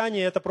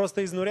обещание, и это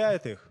просто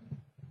изнуряет их.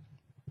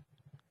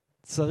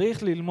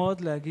 צריך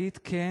ללמוד להגיד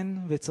כן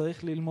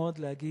וצריך ללמוד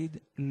להגיד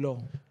לא.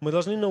 Мы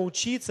должны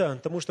научиться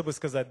тому, чтобы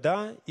сказать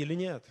 «да» или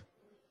 «нет».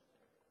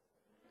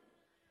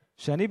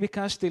 כשאני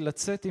ביקשתי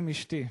לצאת עם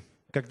אשתי,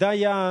 Когда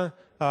я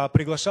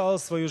приглашал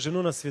свою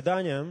жену на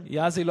свидание,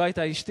 אז היא לא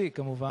הייתה אשתי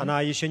כמובן,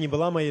 она еще не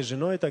была моей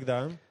женой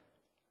тогда,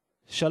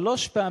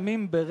 3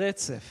 פעמים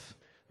ברצף,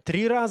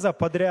 3 раза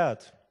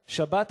подряд,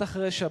 שבת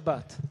אחרי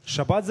שבת,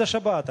 шаббат за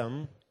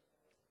шаббатом,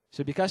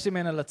 שביקשתי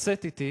ממנה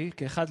לצאת איתי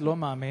כאחד לא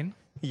מאמין,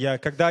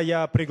 когда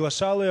я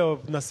приглашал ее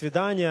на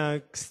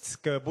свидание,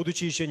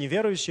 будучи еще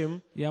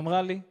неверующим, היא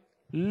אמרה לי,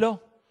 לא.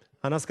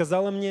 она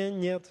сказала мне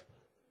 «нет».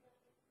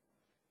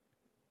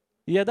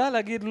 היא ידעה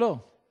להגיד לא.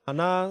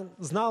 Она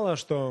знала,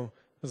 что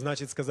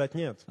значит сказать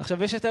 «нет».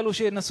 עכשיו יש את אלו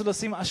שינסו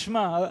לשים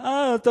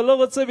אשמה, אתה לא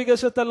רוצה בגלל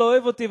שאתה לא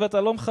אוהב אותי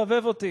ואתה לא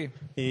מחבב אותי.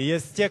 И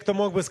есть те, кто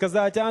мог бы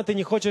сказать: ты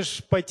не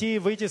хочешь пойти,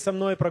 выйти со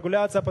мной,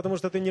 прогуляться, потому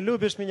что ты не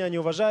любишь меня, не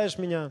уважаешь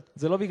меня.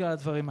 זה לא בגלל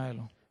הדברים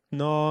האלו.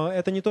 Но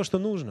это не то, что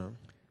нужно.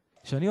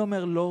 כשאני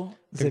אומר לא,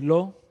 זה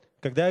לא.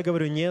 Когда я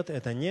говорю «нет»,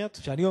 это «нет».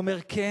 כשאני אומר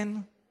כן,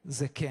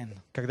 זה כן.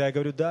 Когда я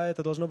говорю «да»,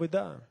 это должно быть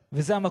 «да».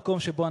 וזה המקום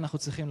שבו אנחנו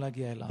צריכים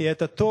להגיע אליו. И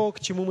это то, к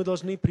чему мы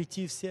должны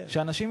прийти все.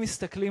 כשאנשים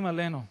מסתכלים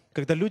עלינו,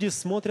 Когда люди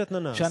смотрят на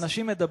нас,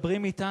 כשאנשים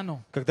מדברים איתנו,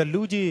 когда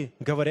люди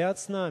говорят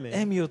с нами,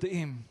 הם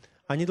יודעים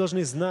они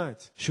должны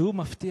знать, שהוא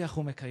מבטיח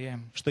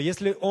ומקיים. что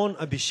если Он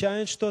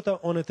обещает что-то,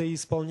 Он это и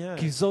исполняет.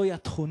 כי זוהי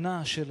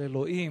התכונה של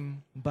אלוהים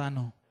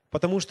בנו.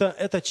 Потому что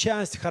это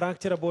часть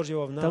характера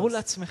Божьего в תראו нас.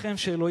 לעצמכם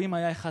שאלוהים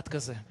היה אחד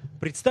כזה.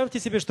 Представьте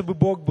себе, чтобы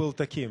Бог был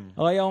таким.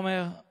 הוא היה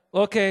אומר,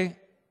 אוקיי,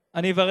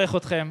 אני אברך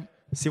אתכם.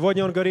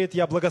 Сегодня он говорит,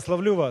 я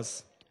благословлю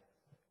вас.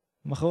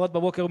 מחרת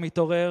בבוקר הוא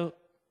מתעורר,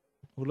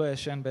 הוא לא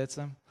ישן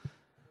בעצם.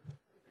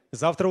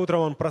 Завтра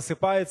утром он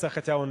просыпается,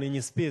 хотя он и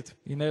не спит.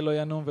 הנה לא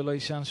ינום ולא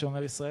יישן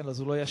שומר ישראל, אז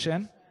הוא לא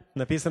ישן.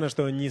 Написано,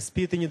 что он не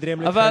спит и не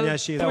дремлет, אבל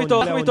хранящий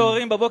אנחנו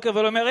מתעוררים בבוקר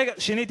ולא אומר, רגע,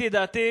 שיניתי את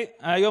דעתי,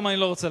 היום אני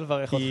לא רוצה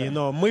לברך אתכם.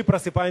 Но мы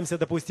просыпаемся,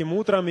 допустим,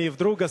 утром, и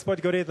вдруг Господь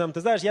говорит нам,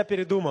 ты знаешь, я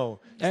передумал,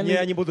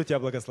 я не буду тебя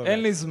אין благословлять.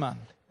 לי זמן.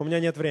 У меня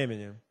нет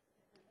времени.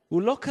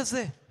 הוא לא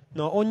כזה.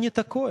 Но он не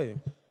такой.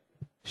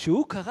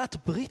 שהוא כרת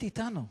ברית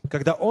איתנו,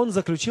 Когда он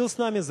заключил с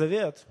нами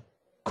завет,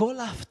 כל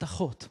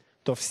ההבטחות,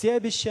 то все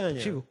обещания,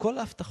 תקשיבו, כל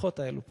ההבטחות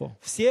האלו פה,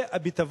 все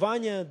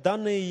обетования,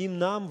 данные им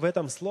нам в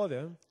этом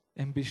слове,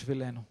 הם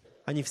בשבילנו.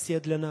 они все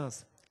для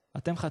нас.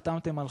 אתם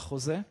חתמתם על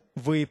חוזה,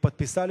 Вы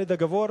подписали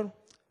договор,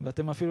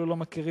 ואתם אפילו לא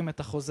מכירים את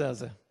החוזה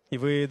הזה. и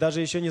вы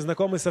даже еще не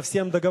знакомы со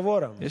всем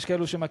договором. יש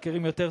כאלו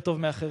שמכירים יותר טוב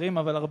מאחרים,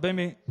 אבל הרבה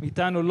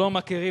מאיתנו לא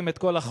מכירים את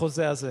כל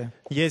החוזה הזה.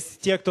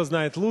 Есть те, кто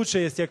знает лучше,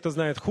 есть те, кто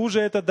знает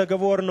хуже этот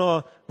договор,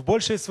 но в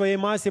большей своей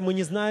массе мы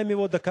не знаем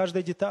его до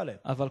каждой детали.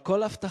 אבל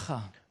כל הבטחה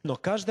Но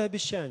каждое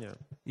обещание,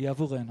 היא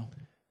עבורנו.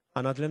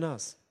 оно для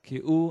нас. כי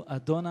הוא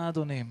אדון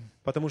האדונים,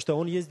 Потому что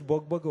он есть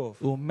Бог богов,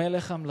 הוא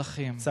מלך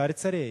המלכים, царь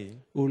царей.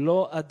 הוא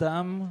לא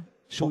אדם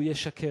שהוא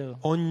ישקר.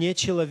 Он не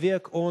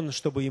человек, он,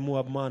 чтобы ему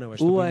обманывать,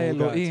 הוא чтобы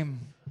ему лгать. האלוהים,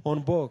 Он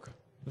Бог,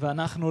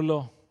 ואנחנו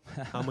לא.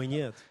 а мы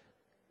нет.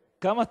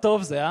 כמה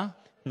טוב זה, אה?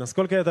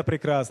 Насколько это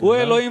прекрасно. הוא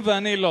Да? אלוהים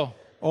ואני לא.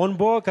 Он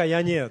Бог, а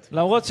я нет.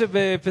 למרות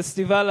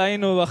שבפסטיבל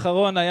היינו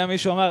האחרון, היה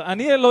מישהו אמר,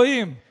 אני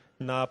אלוהים.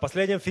 На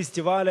последнем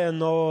фестивале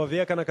нового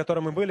века, на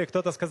котором мы были,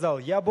 кто-то сказал,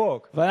 я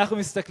Бог. ואנחנו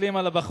מסתכלים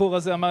על הבחור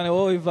הזה, אמרנו,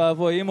 אוי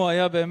ואבוי, אם הוא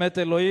היה באמת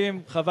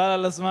אלוהים, חבל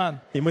על הזמן.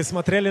 И мы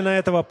смотрели на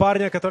этого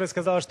парня, который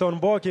сказал, что он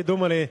Бог, и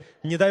думали,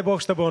 не дай Бог,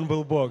 чтобы он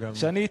был Богом.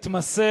 שאני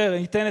אתמסר,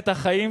 ניתן את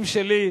החיים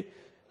שלי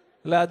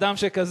לאדם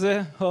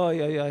שכזה,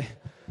 אוי אוי אוי.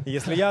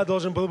 Если я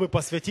должен был бы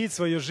посвятить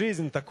свою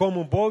жизнь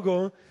такому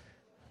Богу,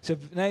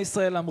 שבני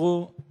ישראל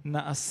אמרו,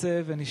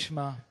 נעשה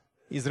ונשמע.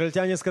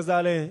 израильтяне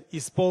сказали,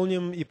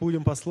 исполним и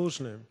будем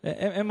послушны.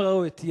 הם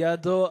ראו את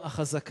ידו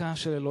החזקה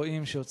של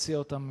אלוהים שהוציאה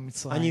אותם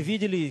ממצרים. Они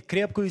видели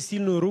крепкую и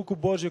сильную руку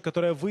Божью,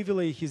 которая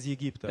вывела их из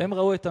Египта. הם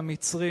ראו את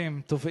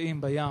המצרים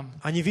טובעים בים.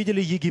 Они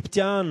видели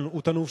египтян,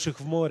 утонувших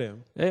в море.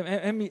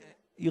 הם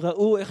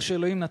ראו איך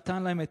שאלוהים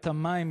נתן להם את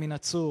המים מן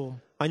הצור.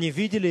 Они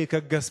видели,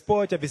 как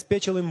Господь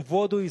обеспечил им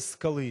воду из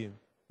скалы.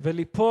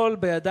 וליפול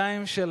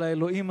בידיים של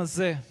האלוהים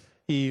הזה.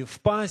 И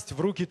впасть в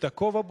руки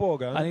такого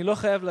Бога, אני לא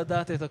חייב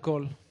לדעת את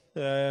הכל.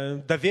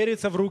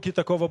 довериться в руки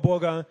такого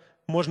Бога,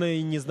 можно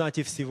и не знать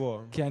и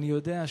всего. כי אני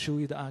יודע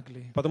שהוא ידאג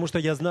לי. Потому что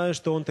я знаю,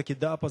 что Он таки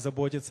да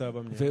позаботится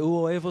обо мне.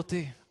 והוא אוהב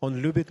אותי. Он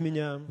любит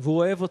меня, והוא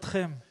אוהב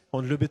אתכם.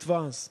 Он любит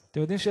вас.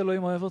 אתם יודעים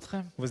שאלוהים אוהב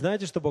אתכם? Вы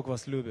знаете, что Бог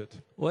вас любит?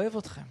 הוא אוהב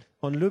אתכם.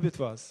 Он любит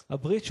вас.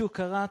 הברית שהוא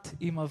כרת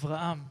עם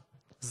אברהם.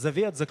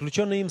 Завет,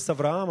 заключенный им с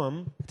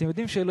Авраамом, אתם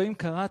יודעים שאלוהים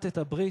כרת את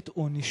הברית,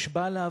 הוא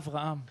נשבע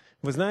לאברהם.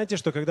 вы знаете,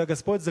 что когда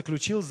Господь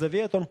заключил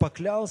завет, Он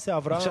поклялся עכשיו,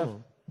 Аврааму.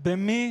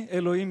 במי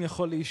אלוהים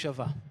יכול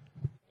להישבע?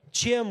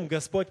 Чем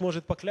Господь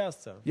может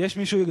поклясться? יש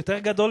מישהו יותר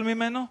גדול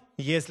ממנו?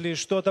 Если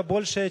что-то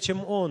большее,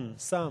 чем Он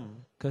сам.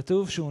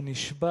 כתוב שהוא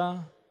נשבע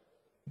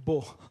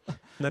בו.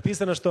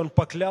 Написано, что Он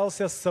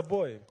поклялся с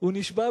собой. הוא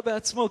נשבע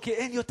בעצמו, כי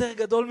אין יותר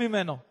גדול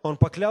ממנו. Он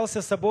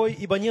поклялся собой,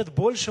 ибо нет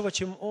большего,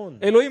 чем Он.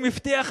 אלוהים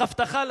הבטיח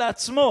הבטחה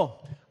לעצמו.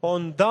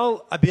 Он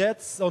дал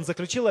обет, Он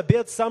заключил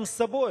обет сам с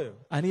собой.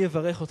 אני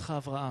אברך אותך,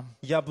 אברהם,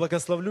 Я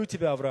благословлю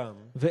тебя, Авраам.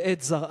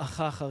 ואת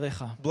זרעך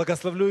אחריך.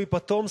 Благословлю и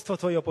потомство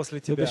твое после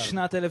тебя.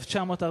 ובשנת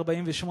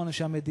 1948,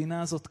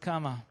 שהמדינה הזאת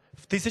קמה,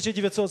 В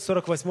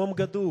 1948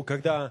 году,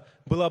 когда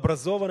было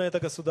образовано это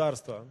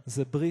государство,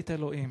 זה ברית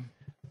אלוהים.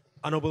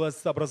 оно было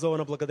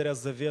образовано благодаря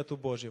завету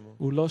Божьему.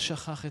 הוא לא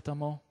שכח את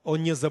עמו,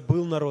 Он не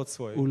забыл народ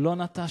свой. הוא לא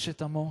נטש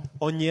את עמו,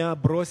 Он не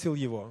бросил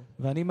его.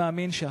 ואני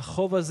מאמין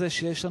שהחוב הזה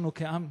שיש לנו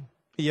כעם,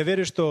 И я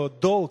верю, что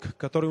долг,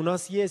 который у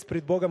нас есть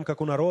пред Богом,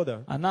 как у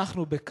народа,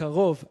 אנחנו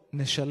בקרוב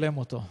נשלם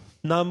אותו.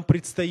 нам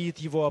предстоит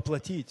его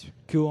оплатить.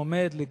 כי הוא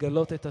עומד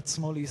לגלות את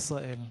עצמו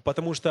לישראל.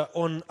 Потому что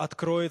он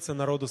откроется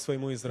народу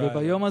своему Израилю.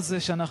 וביום הזה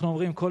שאנחנו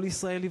אומרים, כל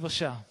ישראל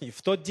יבשע, И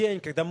в тот день,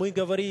 когда мы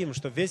говорим,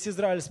 что весь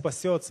Израиль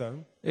спасется,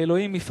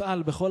 אלוהים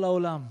יפעל בכל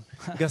העולם.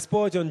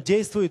 Господь, Он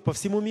действует по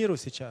всему миру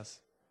сейчас.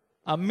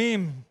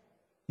 עמים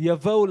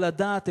יבואו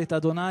לדעת את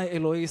אדוני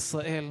אלוהי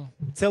ישראל.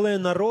 Целые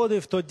народы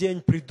в тот день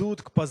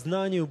придут к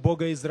познанию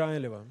Бога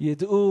Израилева.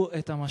 ידעו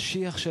את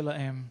המשיח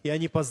שלהם. И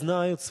они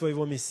познают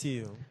своего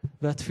Мессию.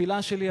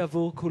 והתפילה שלי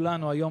עבור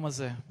כולנו היום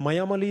הזה.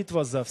 Моя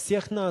молитва за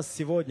всех нас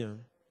сегодня.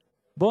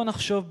 בואו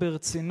נחשוב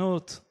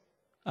ברצינות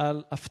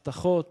על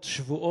הבטחות,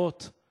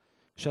 שבועות,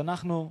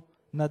 שאנחנו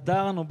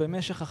נדרנו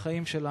במשך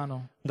החיים שלנו.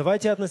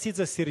 Давайте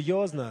относиться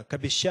серьезно к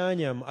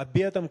обещаниям,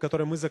 обетам,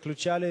 которые мы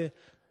заключали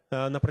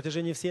на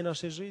протяжении всей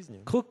нашей жизни.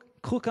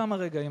 קחו כמה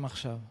רגעים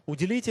עכשיו.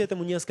 Уделите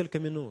этому несколько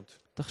минут.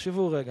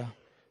 תחשבו רגע.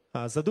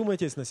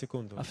 Задумайтесь на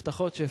секунду.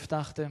 הבטחות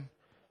שהבטחתם.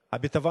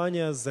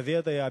 Обетования,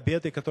 заветы и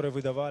обеты, которые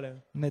вы давали.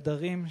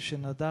 נדרים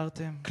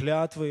שנדרתם.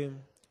 Клятвы,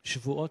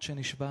 שבועות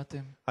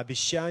שנשבעתם,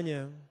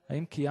 Обещания,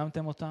 האם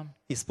קיימתם אותם?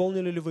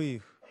 исполнили ли вы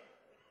их?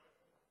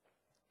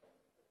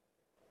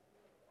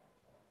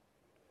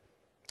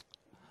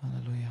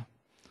 הללויה.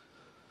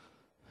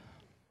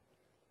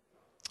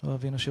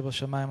 אבינו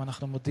שבשמיים,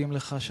 אנחנו מודים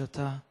לך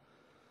שאתה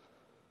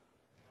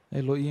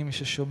אלוהים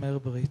ששומר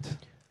ברית.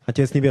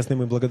 Отец Небесный,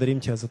 мы благодарим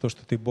Тебя за то,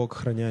 что Ты Бог,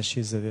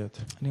 хранящий завет.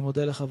 אני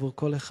מודה לך עבור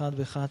כל אחד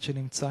ואחד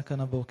שנמצא כאן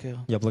הבוקר.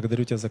 Я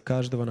благодарю Тебя за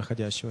каждого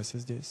находящегося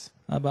здесь.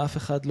 אבא, אף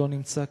אחד לא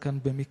נמצא כאן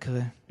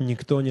במקרה.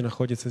 Никто не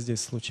находится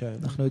здесь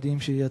случайно. אנחנו יודעים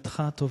שידך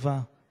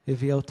הטובה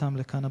הביאה אותם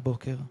לכאן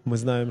הבוקר. Мы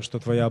знаем, что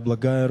Твоя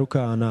благая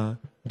рука,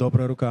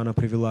 добрая рука, она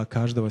привела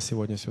каждого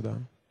сегодня сюда.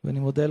 ואני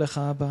מודה לך,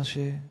 אבא,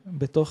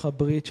 שבתוך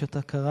הברית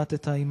שאתה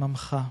כרתת עם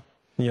עמך,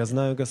 Я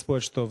знаю,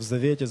 Господь, что в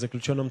завете,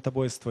 заключенном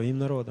Тобой с Твоим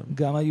народом,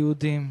 גם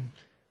היהודים,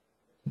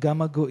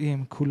 גם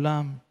הגויים,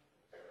 כולם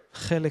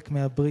חלק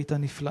מהברית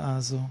הנפלאה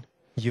הזו.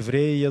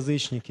 евреи и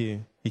язычники,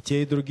 и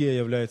те, и другие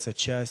являются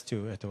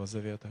частью этого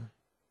завета.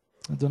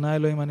 אדוני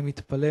אלוהים, אני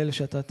מתפלל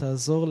שאתה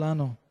תעזור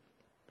לנו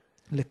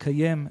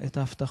לקיים את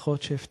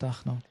ההבטחות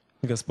שהבטחנו.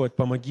 Господь,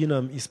 помоги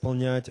нам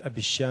исполнять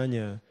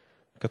обещания,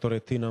 которые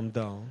Ты нам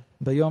дал.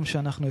 ביום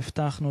שאנחנו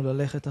הבטחנו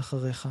ללכת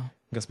אחריך.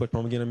 Господь,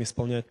 помоги нам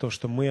исполнять то,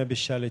 что мы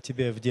обещали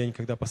Тебе в день,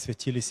 когда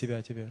посвятили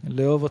себя Тебе.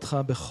 לאהוב אותך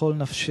בכל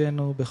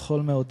נפשנו,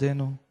 בכל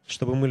מאודנו,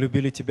 Чтобы мы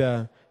любили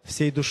Тебя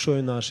всей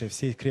душой нашей,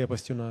 всей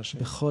крепостью нашей,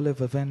 בכל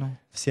לבבנו.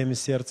 всем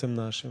сердцем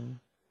нашим.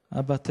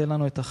 אבא, תן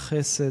לנו את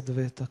החסד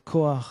ואת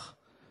הכוח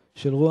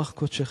של רוח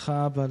קודשך,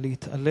 אבא,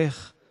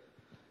 להתהלך,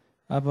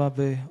 אבא,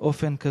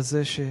 באופן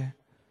כזה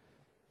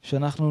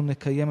שאנחנו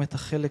נקיים את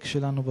החלק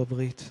שלנו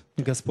בברית.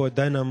 Господь,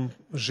 дай нам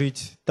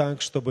жить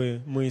так,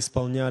 чтобы мы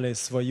исполняли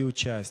свою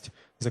часть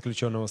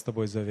заключенного с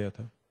Тобой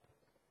завета.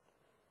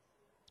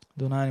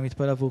 אדוני, אני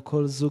מתפלל עבור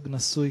כל זוג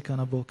נשוי כאן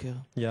הבוקר.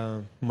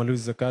 Я молюсь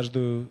за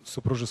каждую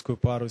супружескую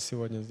пару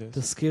сегодня здесь.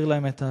 תזכיר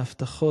להם את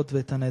ההבטחות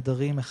ואת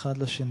הנדרים אחד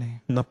לשני.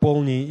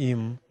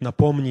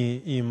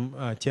 Напомни им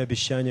те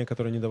обещания,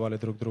 которые они давали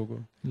друг другу.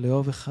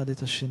 לאהוב אחד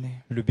את השני.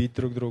 Любить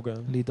друг друга,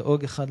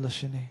 לדאוג אחד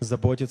לשני.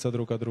 заботиться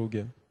друг о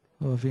друге.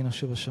 אבינו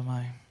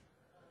שבשמיים.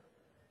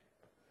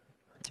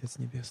 Отец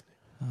Небесный.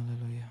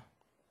 הללויה.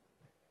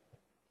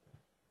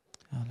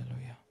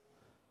 הללויה.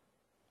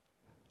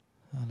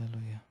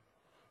 הללויה.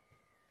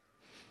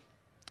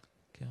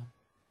 כן.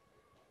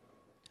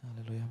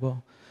 הללויה.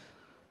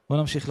 בוא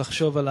נמשיך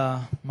לחשוב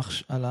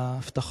על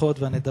ההבטחות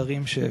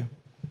והנדרים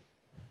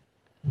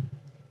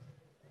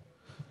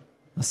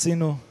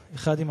שעשינו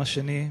אחד עם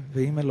השני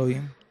ועם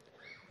אלוהים.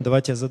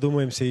 Давайте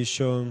задумаемся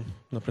еще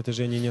на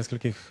протяжении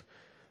нескольких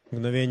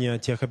мгновений о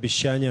тех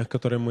обещаниях,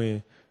 которые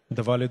мы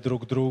давали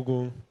друг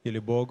другу или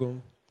Богу.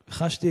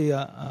 חשתי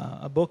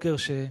הבוקר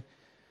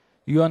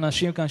שיהיו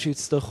אנשים כאן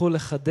שיצטרכו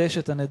לחדש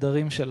את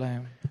הנדרים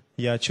שלהם.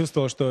 Я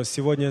чувствовал, что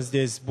сегодня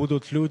здесь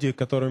будут люди,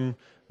 которым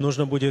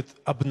нужно будет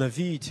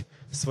обновить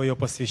свое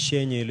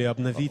посвящение или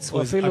обновить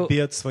свой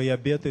обет, свои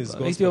обеты с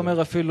הייתי אומר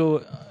Господом. אפילו,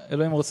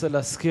 אלוהים רוצה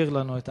להזכיר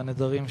לנו את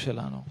הנדרים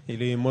שלנו.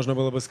 Или можно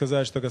было бы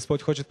сказать, что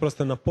Господь хочет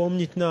просто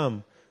напомнить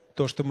нам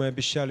то, что мы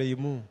обещали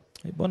Ему.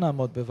 בוא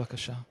נעמוד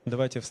בבקשה.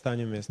 Давайте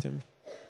встанем вместе.